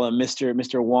we call him,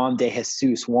 Mr. Juan de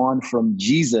Jesus, Juan from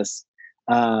Jesus.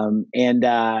 And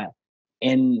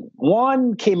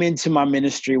Juan came into my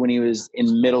ministry when he was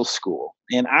in middle school,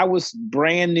 and I was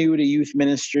brand new to youth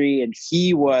ministry, and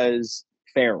he was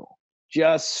feral,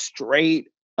 just straight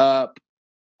up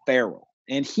feral.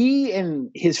 And he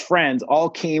and his friends all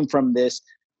came from this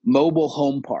mobile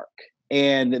home park.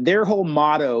 And their whole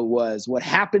motto was, what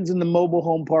happens in the mobile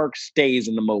home park stays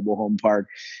in the mobile home park.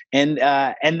 And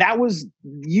that was,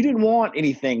 you didn't want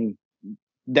anything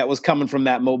that was coming from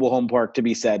that mobile home park to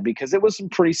be said, because it was some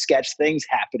pretty sketch things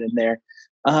happening there.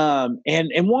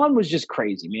 And Juan was just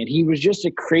crazy, man. He was just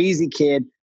a crazy kid.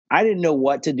 I didn't know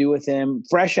what to do with him.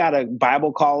 Fresh out of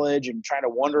Bible college and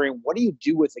wondering, what do you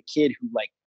do with a kid who like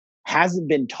hasn't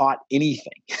been taught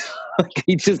anything?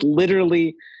 He just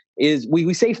literally is.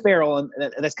 We say feral,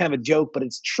 and that's kind of a joke, but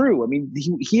it's true. I mean,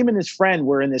 him and his friend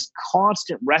were in this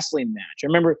constant wrestling match. I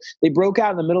remember they broke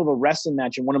out in the middle of a wrestling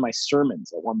match in one of my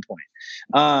sermons at one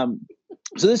point.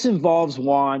 So this involves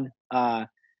Juan, and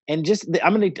just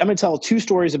I'm gonna tell 2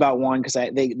 stories about Juan because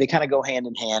they kind of go hand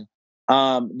in hand.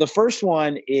 The first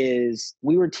one is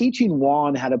we were teaching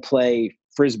Juan how to play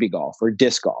frisbee golf or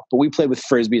disc golf, but we played with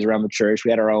frisbees around the church.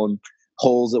 We had our own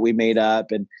holes that we made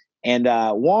up, and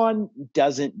Juan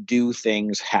doesn't do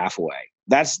things halfway.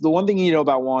 That's the one thing you know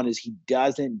about Juan is he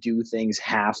doesn't do things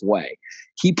halfway.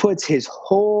 He puts his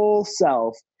whole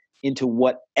self into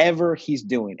whatever he's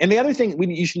doing. And the other thing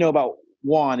you should know about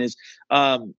Juan is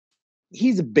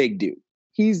he's a big dude.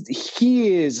 He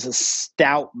is a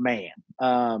stout man.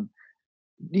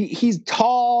 He's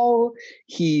tall.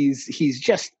 He's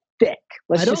just thick.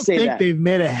 Let's I just don't say think that. they've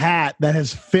made a hat that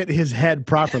has fit his head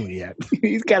properly yet.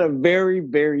 He's got a very,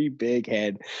 very big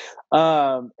head.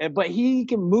 But he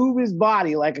can move his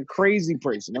body like a crazy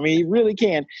person. I mean, he really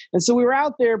can. And so we were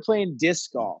out there playing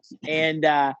disc golf, and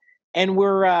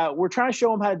we're trying to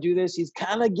show him how to do this. He's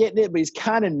kind of getting it, but he's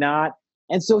kind of not.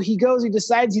 And so he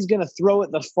decides he's going to throw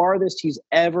it the farthest he's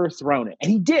ever thrown it.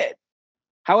 And he did.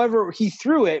 However, when he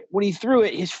threw it,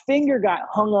 his finger got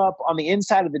hung up on the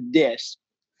inside of the disc.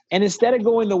 And instead of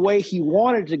going the way he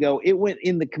wanted to go, it went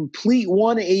in the complete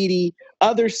 180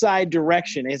 other side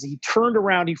direction. As he turned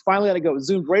around, he finally let it go. It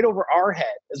zoomed right over our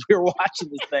head as we were watching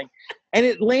this thing. And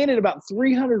it landed about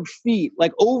 300 feet,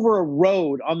 like over a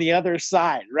road on the other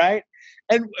side, right?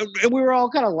 And we were all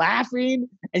kind of laughing.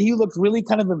 And he looked really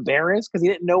kind of embarrassed because he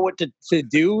didn't know what to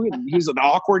do. And he was an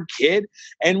awkward kid.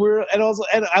 And I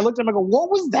looked at him, I go, what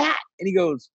was that? And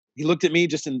he looked at me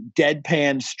just in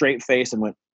deadpan, straight face and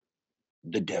went,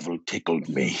 the devil tickled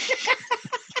me.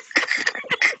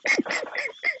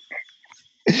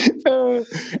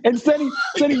 And Sonny,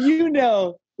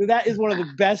 that is one of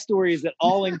the best stories that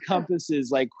all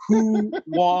encompasses like who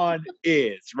Juan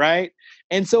is, right?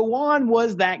 And so Juan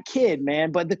was that kid,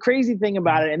 man. But the crazy thing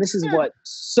about it, and this is what's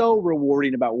so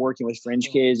rewarding about working with Fringe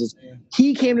Kids, is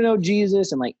he came to know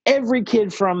Jesus, and like every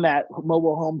kid from that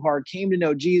mobile home park came to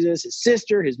know Jesus. His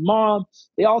sister, his mom,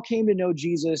 they all came to know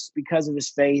Jesus because of his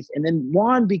faith. And then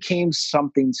Juan became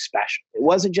something special. It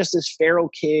wasn't just this feral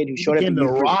kid who showed up. He became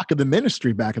the rock of the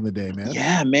ministry back in the day, man.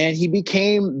 Yeah, man. He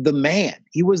became the man.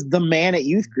 He was the man at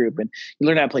youth group, and he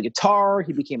learned how to play guitar.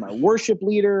 He became our worship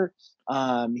leader.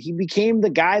 He became the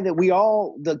guy that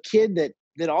the kid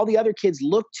that all the other kids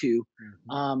looked to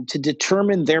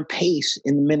determine their pace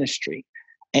in the ministry.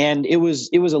 And it was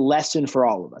a lesson for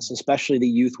all of us, especially the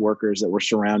youth workers that were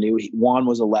surrounding. Juan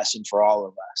was a lesson for all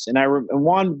of us. And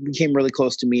Juan became really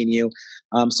close to me and you.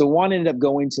 So Juan ended up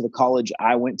going to the college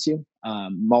I went to,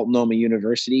 Multnomah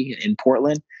University in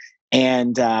Portland.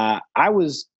 And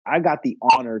I got the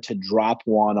honor to drop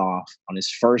Juan off on his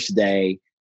first day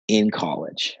in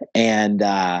college. And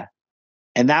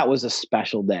that was a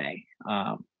special day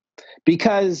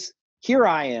because here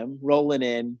I am rolling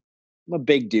in. I'm a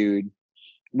big dude.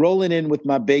 Rolling in with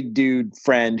my big dude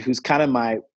friend who's kind of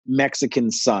my Mexican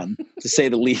son, to say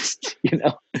the least,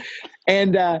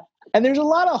 And there's a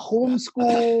lot of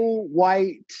homeschool,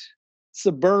 white,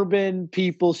 suburban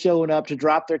people showing up to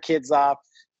drop their kids off,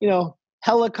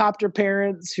 helicopter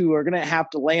parents who are going to have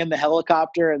to land the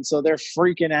helicopter. And so they're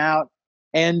freaking out.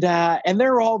 And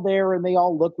they're all there and they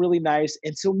all look really nice.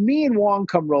 And so me and Juan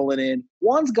come rolling in.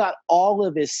 Juan's got all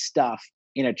of his stuff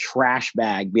in a trash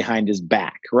bag behind his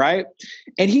back, right?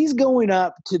 And he's going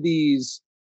up to these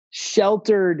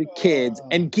sheltered kids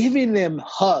and giving them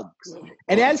hugs.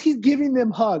 And as he's giving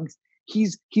them hugs,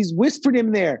 he's whispered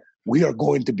in there, "We are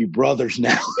going to be brothers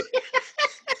now."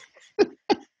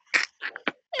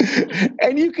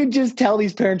 And you can just tell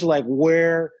these parents are like,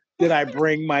 where did I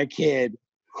bring my kid?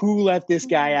 Who let this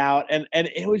guy out? And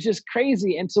it was just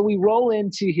crazy. And so we roll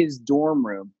into his dorm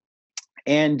room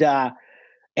and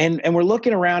we're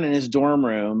looking around in his dorm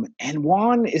room, and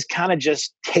Juan is kind of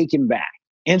just taken back.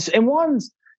 And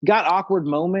Juan's got awkward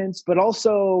moments, but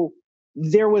also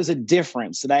there was a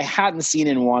difference that I hadn't seen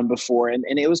in Juan before. And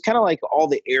it was kind of like all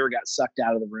the air got sucked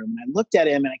out of the room. And I looked at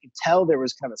him and I could tell there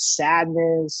was kind of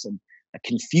sadness and a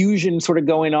confusion sort of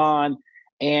going on.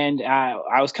 And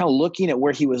I was kind of looking at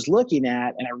where he was looking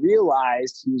at, and I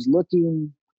realized he was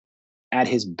looking at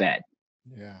his bed.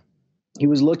 Yeah. He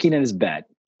was looking at his bed.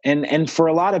 And for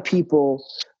a lot of people,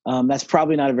 that's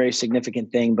probably not a very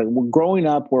significant thing. But growing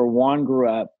up where Juan grew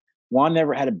up, Juan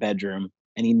never had a bedroom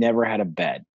and he never had a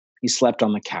bed. He slept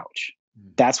on the couch.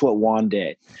 That's what Juan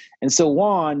did. And so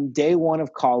Juan, day one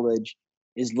of college,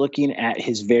 is looking at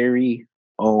his very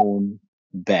own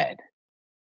bed.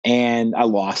 And I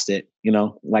lost it,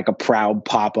 like a proud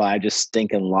papa. I just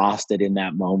stinking lost it in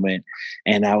that moment.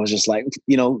 And I was just like,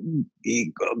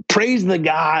 praise the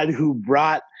God who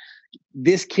brought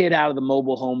this kid out of the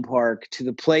mobile home park to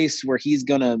the place where he's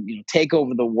going to take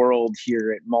over the world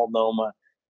here at Multnomah.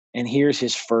 And here's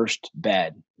his first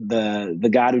bed. The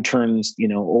God who turns,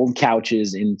 old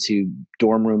couches into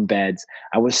dorm room beds.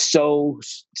 I was so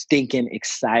stinking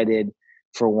excited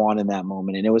for Juan in that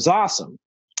moment. And it was awesome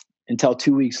until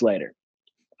 2 weeks later.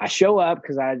 I show up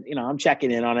because I'm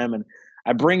checking in on him, and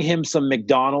I bring him some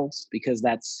McDonald's because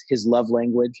that's his love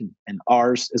language and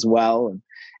ours as well.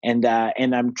 And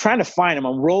I'm trying to find him.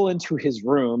 I'm rolling to his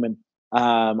room, and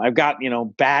I've got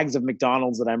bags of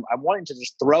McDonald's that I'm wanting to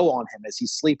just throw on him as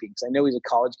he's sleeping, because I know he's a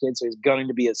college kid, so he's going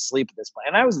to be asleep at this point.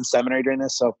 And I was in seminary during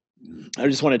this, so I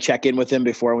just want to check in with him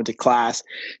before I went to class.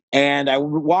 And I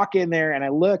walk in there and I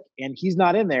look, and he's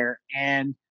not in there.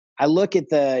 And I look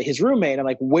at his roommate. I'm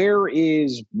like, where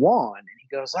is Juan? And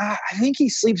he goes, I think he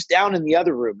sleeps down in the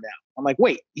other room now. I'm like,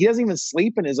 wait, he doesn't even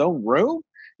sleep in his own room?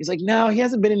 He's like, no, he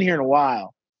hasn't been in here in a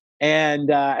while. And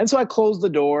so I closed the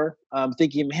door,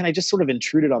 thinking, man, I just sort of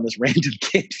intruded on this random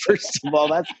kid. First of all,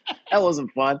 that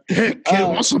wasn't fun. Hey, kid,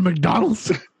 want some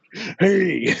McDonald's?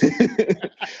 Hey.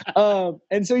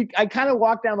 And so I kind of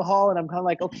walked down the hall, and I'm kind of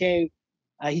like, okay.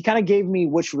 He kind of gave me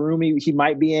which room he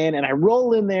might be in, and I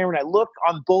roll in there and I look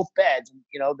on both beds. And,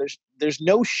 there's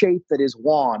no shape that is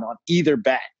Juan on either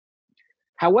bed.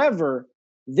 However,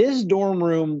 this dorm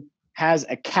room has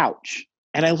a couch,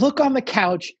 and I look on the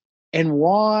couch, and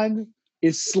Juan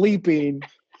is sleeping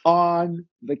on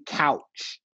the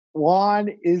couch. Juan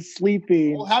is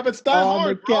sleeping Old habits die on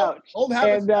hard, the couch. Old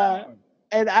habits die hard.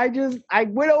 And I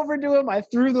went over to him. I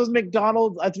threw the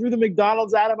McDonald's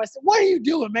at him. I said, what are you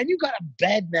doing, man? You got a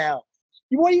bed now.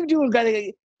 What are you doing?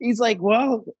 He's like,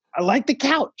 well, I like the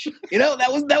couch. That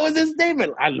was his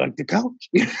statement. I like the couch.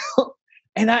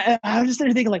 And I was just there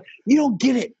thinking, like, you don't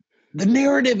get it. The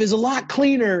narrative is a lot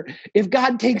cleaner if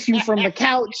God takes you from the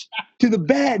couch to the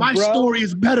bed. My story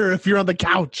is better if you're on the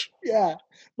couch. Yeah.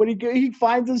 But he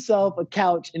finds himself a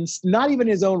couch in not even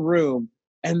his own room.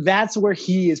 And that's where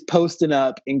he is posting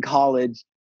up in college.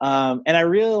 And I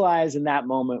realized in that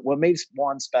moment, what makes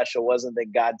Juan special wasn't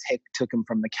that God took him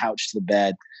from the couch to the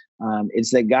bed.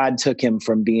 It's that God took him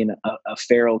from being a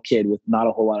feral kid with not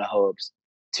a whole lot of hopes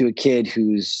to a kid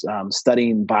who's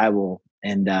studying Bible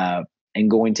and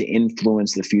going to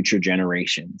influence the future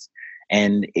generations.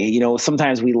 And,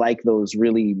 sometimes we like those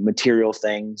really material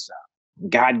things.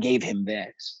 God gave him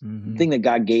this. Mm-hmm. The thing that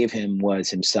God gave him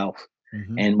was himself.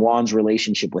 Mm-hmm. And Juan's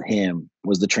relationship with him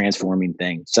was the transforming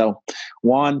thing. So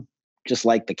Juan just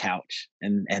liked the couch.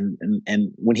 And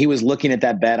when he was looking at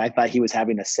that bed, I thought he was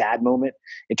having a sad moment.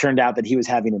 It turned out that he was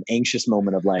having an anxious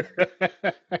moment of like,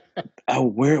 oh,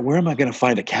 where am I going to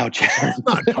find a couch at?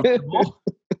 Not comfortable.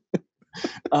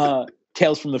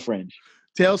 Tales from the Fringe.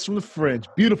 Tales from the Fringe.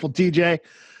 Beautiful, TJ.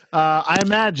 I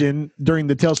imagine during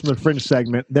the Tales from the Fringe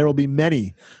segment, there will be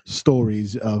many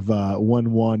stories of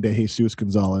one Juan de Jesus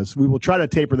Gonzalez. We will try to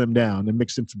taper them down and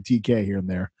mix in some TK here and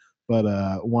there, but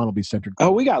Juan will be centered.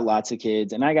 Oh, we got lots of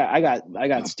kids, and I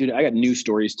got new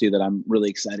stories too that I'm really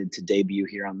excited to debut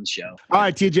here on the show. All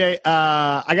right, TJ.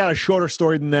 I got a shorter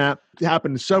story than that. It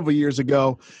happened several years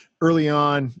ago, early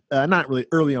on, not really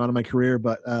early on in my career,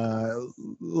 but a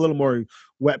little more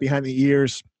wet behind the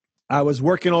ears. I was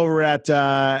working over at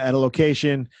a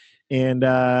location, and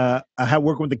I had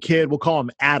working with a kid. We'll call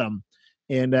him Adam.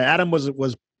 And Adam was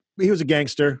a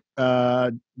gangster.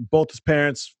 Both his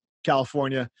parents,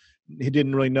 California. He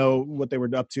didn't really know what they were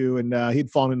up to, and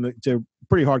he'd fallen into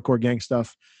pretty hardcore gang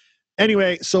stuff.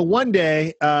 Anyway, so one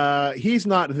day he's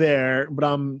not there, but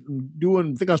I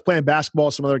think I was playing basketball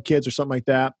with some other kids or something like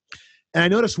that, and I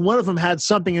noticed one of them had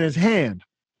something in his hand,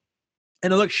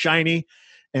 and it looked shiny.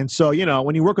 And so,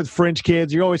 when you work with fringe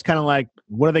kids, you're always kind of like,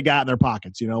 what do they got in their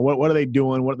pockets? What are they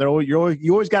doing?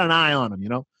 You always got an eye on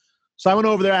them, So I went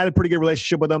over there. I had a pretty good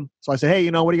relationship with them. So I said, hey,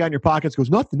 what do you got in your pockets? He goes,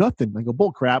 nothing. I go,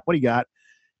 bull crap. What do you got?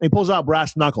 And he pulls out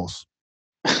brass knuckles.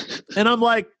 And I'm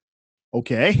like,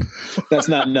 okay. That's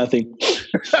not nothing.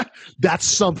 That's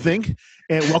something.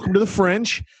 And welcome to the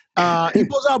Fringe. He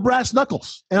pulls out brass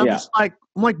knuckles. And I'm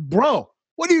like, bro,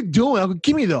 what are you doing? I go,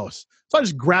 give me those. So I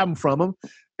just grab them from him.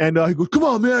 And he goes, come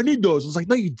on, man, I need those. I was like,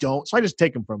 no, you don't. So I just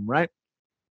take them from him, right?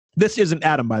 This isn't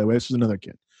Adam, by the way. This is another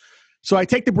kid. So I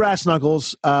take the brass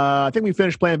knuckles. I think we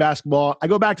finished playing basketball. I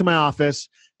go back to my office,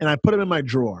 and I put them in my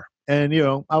drawer. And,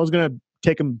 I was going to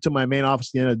take them to my main office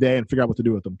at the end of the day and figure out what to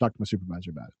do with them, talk to my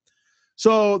supervisor about it.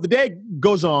 So the day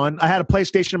goes on. I had a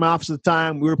PlayStation in my office at the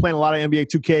time. We were playing a lot of NBA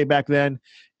 2K back then.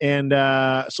 And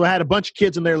so I had a bunch of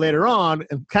kids in there later on,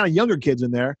 and kind of younger kids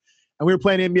in there. And we were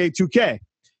playing NBA 2K.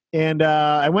 And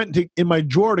I went in my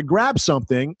drawer to grab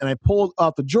something, and I pulled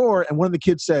out the drawer, and one of the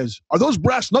kids says, are those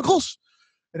brass knuckles?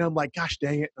 And I'm like, gosh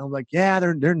dang it. And I'm like, yeah,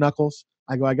 they're knuckles.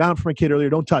 I go, I got them from a kid earlier.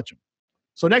 Don't touch them.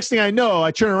 So next thing I know,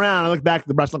 I turn around, I look back,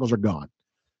 the brass knuckles are gone.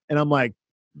 And I'm like,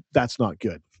 that's not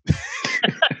good.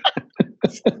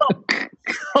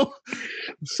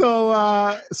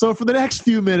 So for the next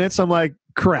few minutes, I'm like,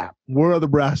 crap, where are the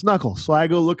brass knuckles? So I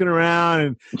go looking around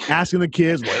and asking the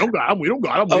kids, we don't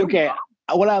got them. Okay.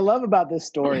 What I love about this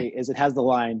story is it has the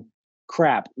line,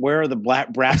 crap, where are the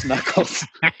brass knuckles?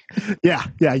 Yeah.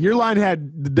 Your line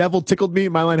had the devil tickled me.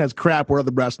 My line has crap, where are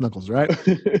the brass knuckles, right?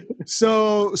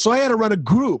 So I had to run a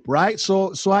group, right?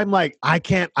 So I'm like, I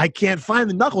can't find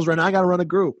the knuckles right now. I got to run a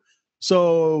group.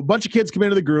 So a bunch of kids come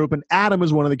into the group, and Adam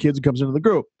is one of the kids who comes into the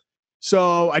group.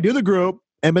 So I do the group,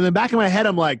 and in the back of my head,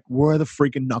 I'm like, where are the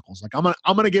freaking knuckles? Like,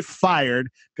 I'm gonna get fired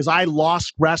because I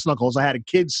lost brass knuckles. I had a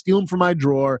kid steal them from my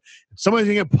drawer. Somebody's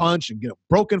gonna get punched and get a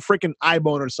broken freaking eye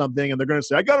bone or something, and they're gonna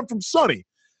say, I got them from Sonny.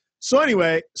 So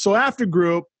anyway, so after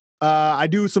group, I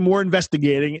do some more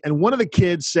investigating, and one of the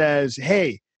kids says,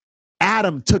 hey,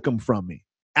 Adam took them from me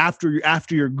after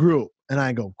your group. And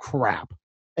I go, crap.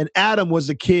 And Adam was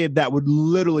the kid that would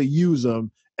literally use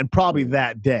them, and probably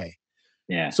that day.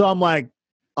 Yeah. So I'm like,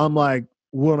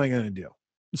 what am I gonna do?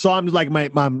 So I'm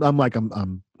like,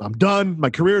 I'm done. My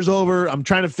career's over. I'm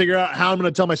trying to figure out how I'm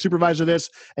gonna tell my supervisor this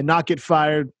and not get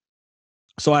fired.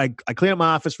 So I clean up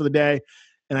my office for the day,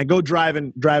 and I go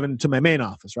driving to my main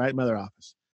office, right, my other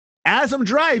office. As I'm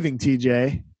driving,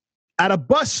 TJ, at a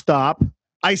bus stop,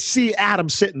 I see Adam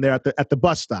sitting there at the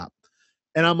bus stop,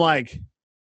 and I'm like,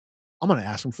 I'm gonna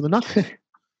ask him for the knuckles.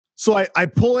 So I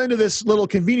pull into this little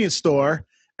convenience store,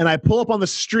 and I pull up on the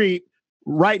street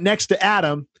right next to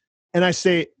Adam, and I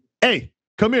say, hey,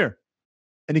 come here.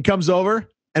 And he comes over,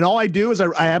 and all I do is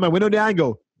I have my window down and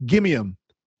go, give me him.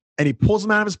 And he pulls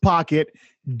them out of his pocket,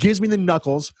 gives me the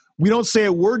knuckles. We don't say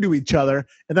a word to each other,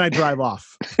 and then I drive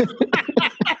off. And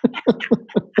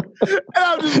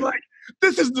I'm just like,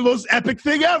 this is the most epic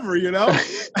thing ever, you know?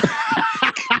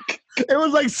 It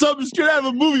was like something straight out of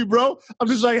a movie, bro. I'm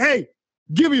just like, hey,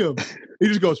 give me him. He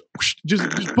just goes, whoosh,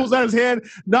 just pulls out his hand,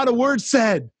 not a word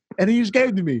said. And he just gave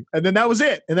it to me. And then that was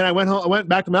it. And then I went home. I went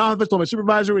back to my office, told my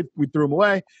supervisor, we threw him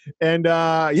away. And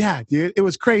yeah, dude, it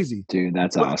was crazy. Dude,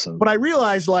 that's awesome. But I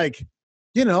realized, like,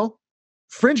 you know,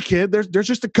 fringe kid, there's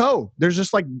just a code. There's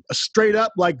just like a straight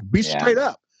up, like, be straight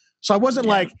up. So I wasn't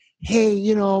like, hey,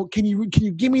 you know, can you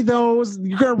give me those?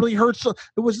 You're gonna really hurt. So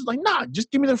it was like, nah,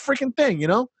 just give me the freaking thing, you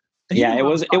know? Yeah, it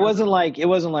wasn't like,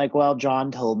 well,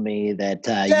 John told me that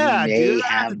you may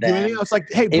have that. I was like,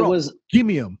 hey, bro, give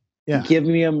me them. Yeah, give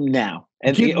me them now.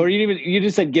 And you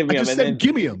just said give me them. Then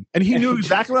give me them, and he knew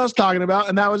exactly what I was talking about,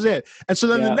 and that was it. And so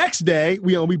then the next day,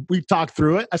 we talked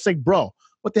through it. I said, bro,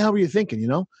 what the hell were you thinking? You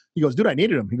know? He goes, dude, I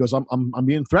needed him. He goes, I'm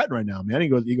being threatened right now, man.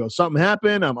 He goes, something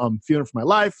happened. I'm feeling for my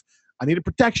life. I needed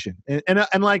protection,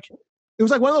 and like, it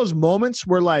was like one of those moments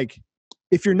where, like,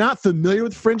 if you're not familiar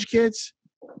with fringe kids,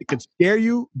 it could scare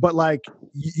you, but like,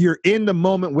 you're in the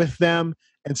moment with them,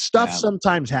 and stuff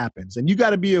sometimes happens, and you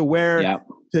got to be aware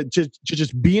to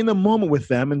just be in the moment with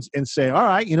them and say, all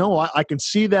right, you know, I can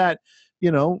see that,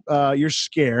 you know, you're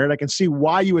scared. I can see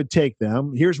why you would take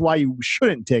them. Here's why you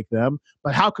shouldn't take them,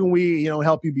 but how can we, you know,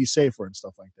 help you be safer and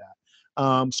stuff like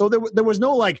that. So there was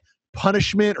no like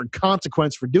punishment or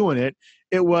consequence for doing it.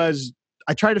 It was,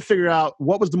 I tried to figure out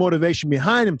what was the motivation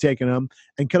behind him taking them,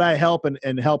 and could I help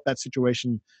and help that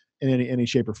situation in any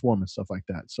shape or form and stuff like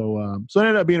that. So it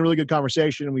ended up being a really good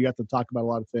conversation, and we got to talk about a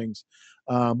lot of things.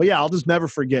 But yeah, I'll just never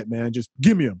forget, man. Just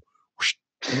give me them.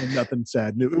 And then nothing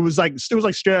said. It was like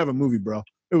straight out of a movie, bro.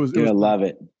 I love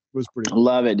it. It was pretty cool.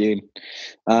 Love it, dude.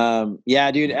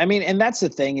 Yeah, dude. I mean, and that's the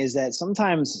thing, is that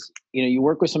sometimes, you know, you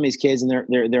work with some of these kids, and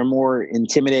they're more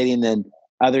intimidating than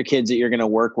other kids that you're going to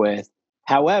work with.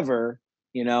 However,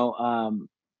 you know,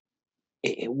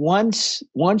 once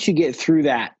you get through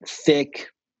that thick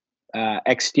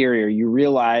exterior, you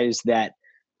realize that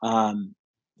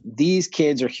these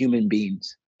kids are human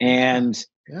beings, and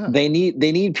they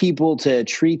need people to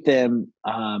treat them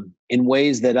in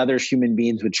ways that other human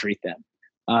beings would treat them.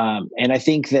 And I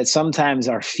think that sometimes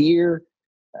our fear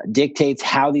dictates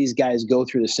how these guys go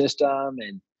through the system,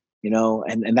 and, you know,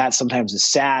 and that sometimes is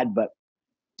sad, but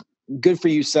good for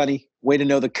you, Sonny. Way to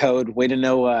know the code. Way to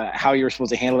know how you're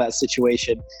supposed to handle that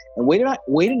situation, and way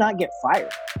to not get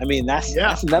fired. I mean, that's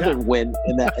another win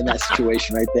in that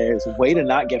situation right there. Is a way to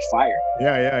not get fired.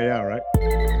 Yeah, right.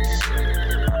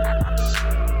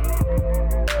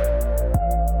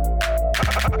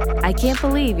 I can't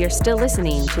believe you're still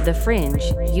listening to the Fringe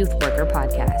Youth Worker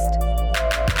Podcast.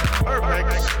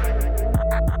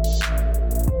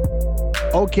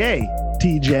 Okay,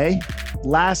 TJ,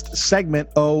 last segment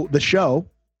of the show.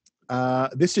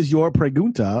 This is your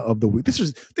pregunta of the week. This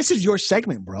is your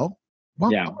segment, bro.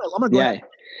 Well, I'm gonna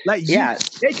let you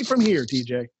take it from here,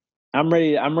 TJ. I'm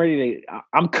ready.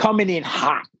 I'm coming in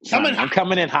hot. I'm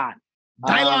coming in hot.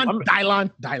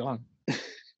 Dylon.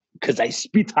 Because I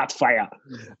spit hot fire.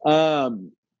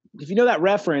 If you know that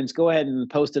reference, go ahead and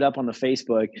post it up on the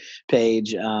Facebook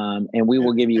page, and we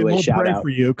will give you a shout out for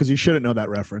you, because you shouldn't know that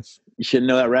reference. You shouldn't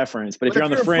know that reference, but if you're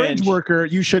on the fringe worker,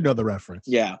 you should know the reference.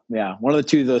 Yeah, one of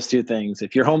those two things.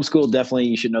 If you're homeschooled, definitely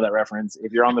you should know that reference.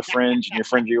 If you're on the fringe and you're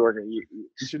fringe worker, you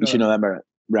should know that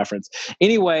reference.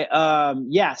 Anyway,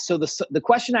 yeah. So the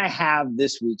question I have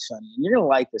this week, Sonny, and you're gonna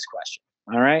like this question.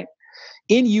 All right.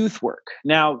 In youth work,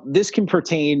 now this can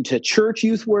pertain to church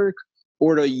youth work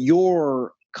or to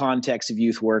your context of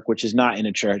youth work, which is not in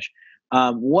a church.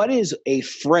 What is a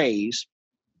phrase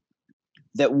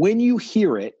that when you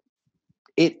hear it,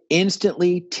 it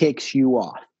instantly ticks you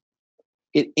off?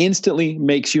 It instantly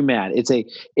makes you mad.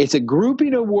 It's a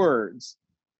grouping of words.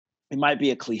 It might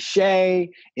be a cliche.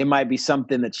 It might be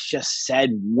something that's just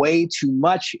said way too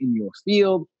much in your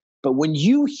field. But when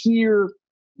you hear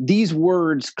these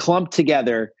words clumped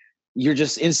together, you're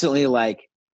just instantly like,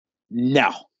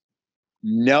 no,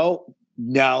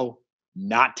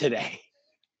 not today.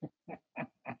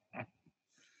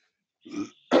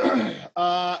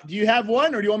 Do you have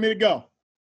one, or do you want me to go?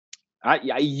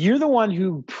 You're the one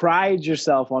who prides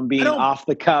yourself on being off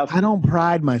the cuff. I don't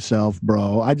pride myself,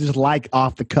 bro. I just like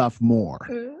off the cuff more.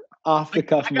 Off the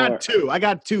cuff more. I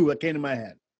got two that came to my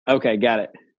head. Okay, got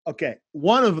it. Okay.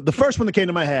 The first one that came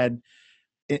to my head,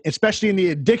 especially in the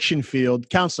addiction field,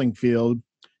 counseling field,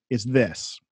 is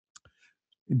this.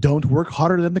 Don't work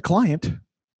harder than the client.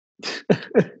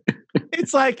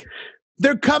 It's like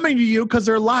they're coming to you because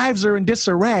their lives are in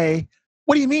disarray.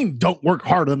 What do you mean don't work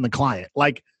harder than the client?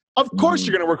 Like, of course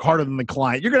you're going to work harder than the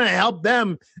client. You're going to help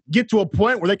them get to a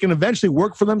point where they can eventually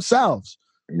work for themselves.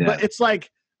 Yeah. But it's like,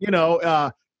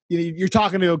 you're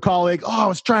talking to a colleague, oh, I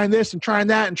was trying this and trying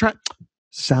that and trying.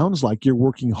 Sounds like you're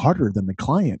working harder than the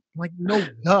client. I'm like,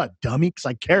 no, dummy, because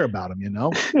I care about them,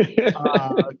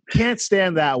 Can't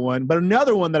stand that one. But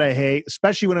another one that I hate,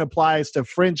 especially when it applies to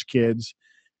fringe kids,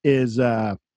 is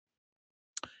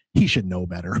he should know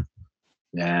better.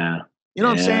 Yeah. You know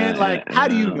what I'm saying? Like, how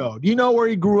do you know? Do you know where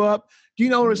he grew up? Do you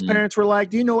know what his parents were like?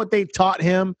 Do you know what they taught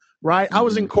him? Right? I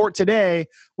was in court today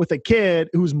with a kid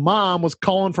whose mom was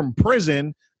calling from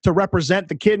prison to represent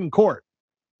the kid in court.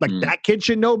 Like, that kid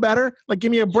should know better. Like,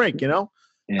 give me a break, Yeah.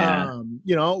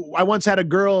 I once had a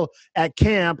girl at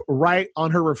camp write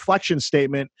on her reflection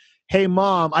statement, hey,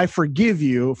 Mom, I forgive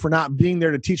you for not being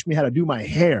there to teach me how to do my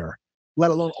hair,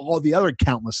 let alone all the other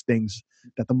countless things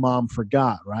that the mom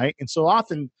forgot, right? And so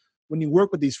often when you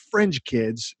work with these fringe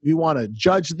kids, you want to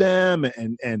judge them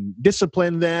and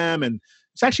discipline them. And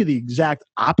it's actually the exact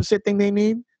opposite thing they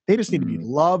need. They just need to be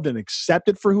loved and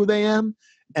accepted for who they am,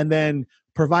 and then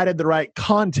provided the right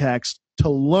context to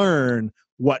learn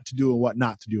what to do and what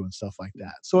not to do and stuff like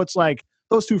that. So it's like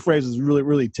those two phrases really,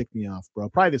 really tick me off, bro.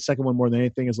 Probably the second one more than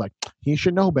anything is like, he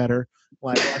should know better.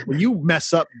 Like when you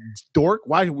mess up, dork,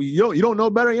 why you don't know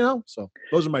better, So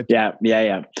those are my two.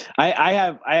 Yeah. I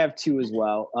have two as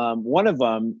well. One of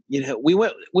them, we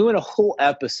went a whole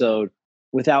episode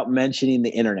without mentioning the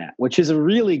internet, which is a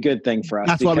really good thing for us.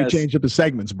 That's why we changed up the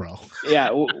segments, bro. Yeah,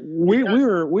 we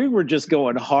were just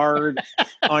going hard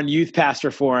on youth pastor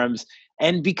forums,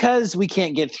 and because we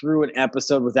can't get through an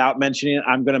episode without mentioning it,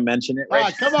 I'm going to mention it.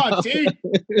 Right? Come on, T.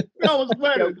 We almost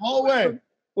made it the whole way.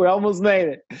 We almost made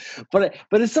it, but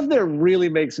it's something that really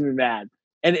makes me mad,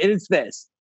 and it's this.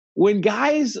 When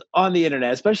guys on the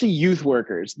internet, especially youth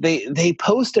workers, they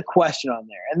post a question on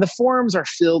there, and the forums are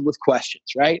filled with questions,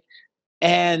 right?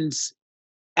 And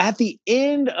at the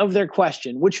end of their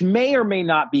question, which may or may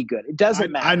not be good, it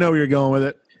doesn't matter. I know where you're going with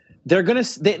it. They're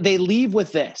they leave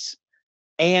with this,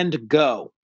 and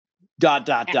go, ...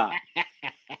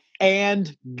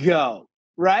 and go,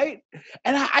 right?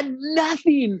 And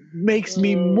nothing makes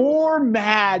me more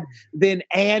mad than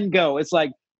and go. It's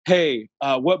like, hey,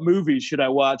 what movie should I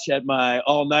watch at my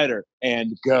all-nighter?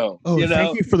 And go. Oh,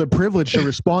 thank you for the privilege to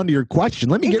respond to your question.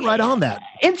 Let me get right on that.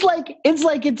 It's like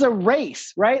it's a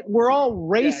race, right? We're all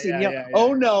racing. Yeah.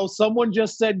 Oh no, someone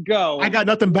just said go. I got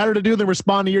nothing better to do than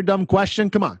respond to your dumb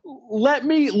question. Come on. Let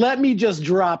me just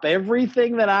drop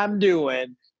everything that I'm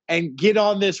doing and get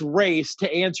on this race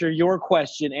to answer your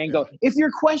question and go. If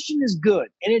your question is good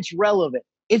and it's relevant,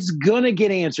 it's going to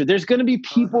get answered. There's going to be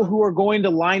people who are going to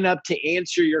line up to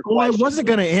answer your question. Well, I wasn't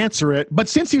going to answer it, but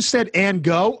since you said and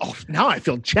go, now I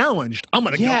feel challenged. I'm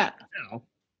going to go. Yeah,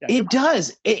 it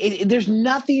does. There's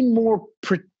nothing more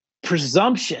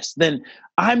presumptuous than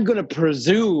I'm going to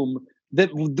presume that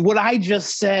what I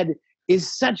just said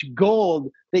is such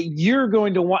gold that you're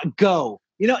going to want go.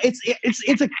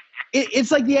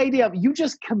 It's like the idea of you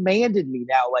just commanded me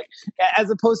now, like as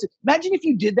opposed to imagine if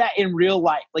you did that in real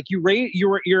life, like you're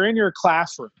in your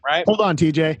classroom, right? Hold on,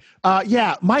 TJ.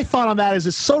 Yeah, my thought on that is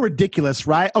it's so ridiculous,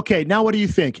 right? Okay, now what do you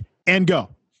think? And go.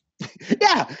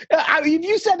 Yeah, if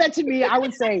you said that to me, I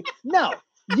would say no.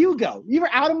 You go. You were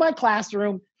out of my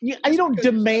classroom. You don't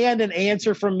demand an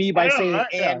answer from me by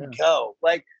saying go.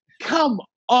 Like, come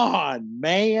on,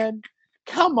 man.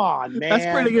 Come on, man. That's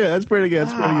pretty good. That's pretty good.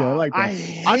 I like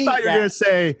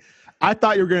that. I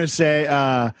thought you were gonna say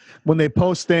when they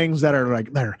post things that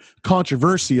are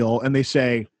controversial and they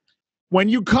say, when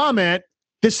you comment,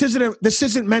 this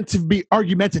isn't meant to be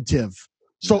argumentative.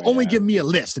 So only give me a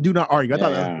list and do not argue. I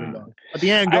thought that was pretty good. But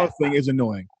the and go thing is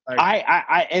annoying.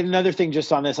 I and another thing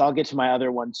just on this, I'll get to my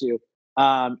other one too,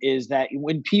 is that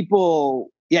when people,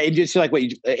 it just like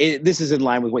this is in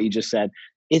line with what you just said.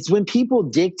 It's when people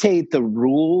dictate the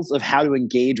rules of how to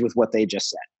engage with what they just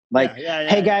said. Like,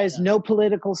 hey guys, no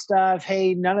political stuff.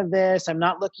 Hey, none of this. I'm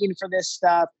not looking for this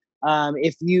stuff.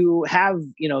 If you have,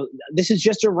 this is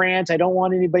just a rant. I don't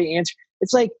want anybody answer.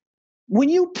 It's like when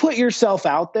you put yourself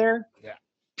out there,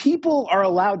 people are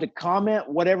allowed to comment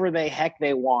whatever the heck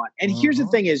they want. And here's the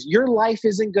thing is your life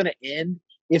isn't going to end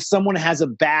if someone has a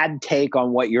bad take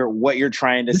on what you're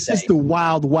trying to say. This is the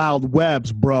wild, wild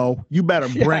webs, bro. You better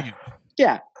bring it.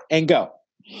 Yeah, and go.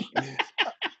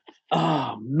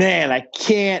 Oh man, I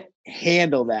can't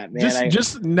handle that, man.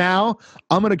 Just now,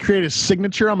 I'm gonna create a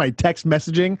signature on my text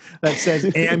messaging that says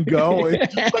 "and go"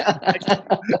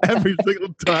 every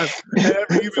single time. So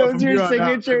it's your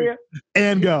signature.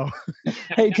 And go.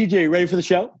 Hey TJ, ready for the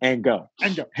show? And go.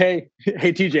 And go. Hey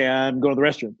TJ, I'm going to the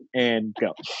restroom. And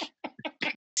go.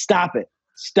 Stop it.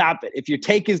 If your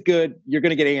take is good, you're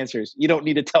gonna get answers. You don't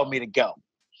need to tell me to go.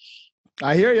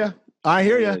 I hear you.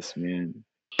 Yes, man.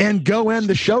 And go end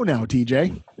the show now,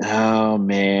 TJ. Oh,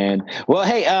 man. Well,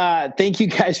 hey, thank you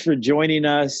guys for joining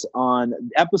us on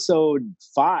episode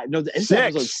 5. No, this is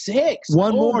episode 6.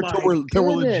 One more till we're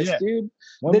legit. Dude.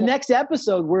 Next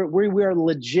episode, we're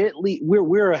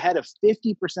we're ahead of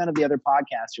 50% of the other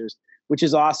podcasters, which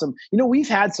is awesome. We've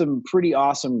had some pretty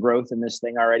awesome growth in this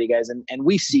thing already, guys, and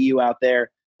we see you out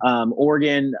there.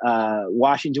 Oregon,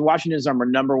 Washington. Washington is our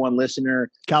number 1 listener.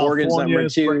 Oregon's number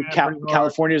 2.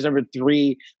 California's number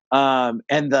 3.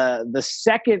 And the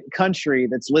second country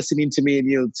that's listening to me and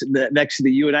you next to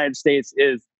the United States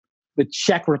is the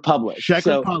Czech Republic.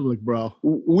 Republic, bro.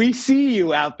 We see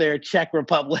you out there, Czech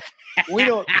Republic. We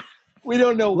don't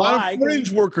know why. A lot of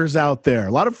fringe workers out there.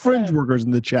 A lot of fringe workers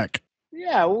in the Czech.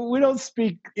 Yeah, we don't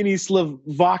speak any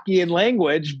Slovakian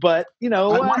language, but I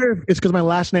wonder if it's because my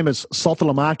last name is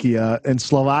Saltolomakia in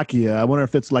Slovakia. I wonder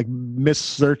if it's like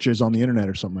missearches on the internet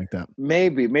or something like that.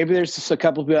 Maybe there's just a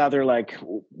couple of people out there like,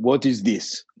 what is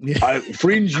this?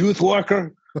 Fringe youth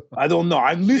worker? I don't know.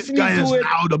 I'm listening to it. This guy has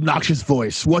loud, obnoxious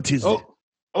voice. What is it?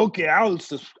 Okay,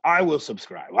 I will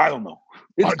subscribe. I don't know.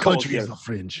 Our country is a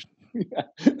fringe.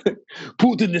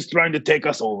 Putin is trying to take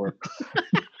us over.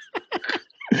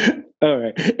 All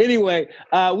right. Anyway,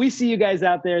 we see you guys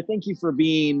out there. Thank you for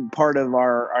being part of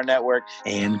our network.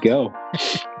 And go.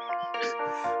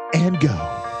 And go.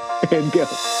 And go.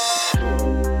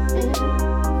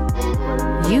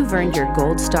 You've earned your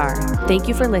gold star. Thank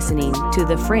you for listening to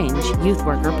the Fringe Youth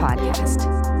Worker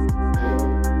Podcast.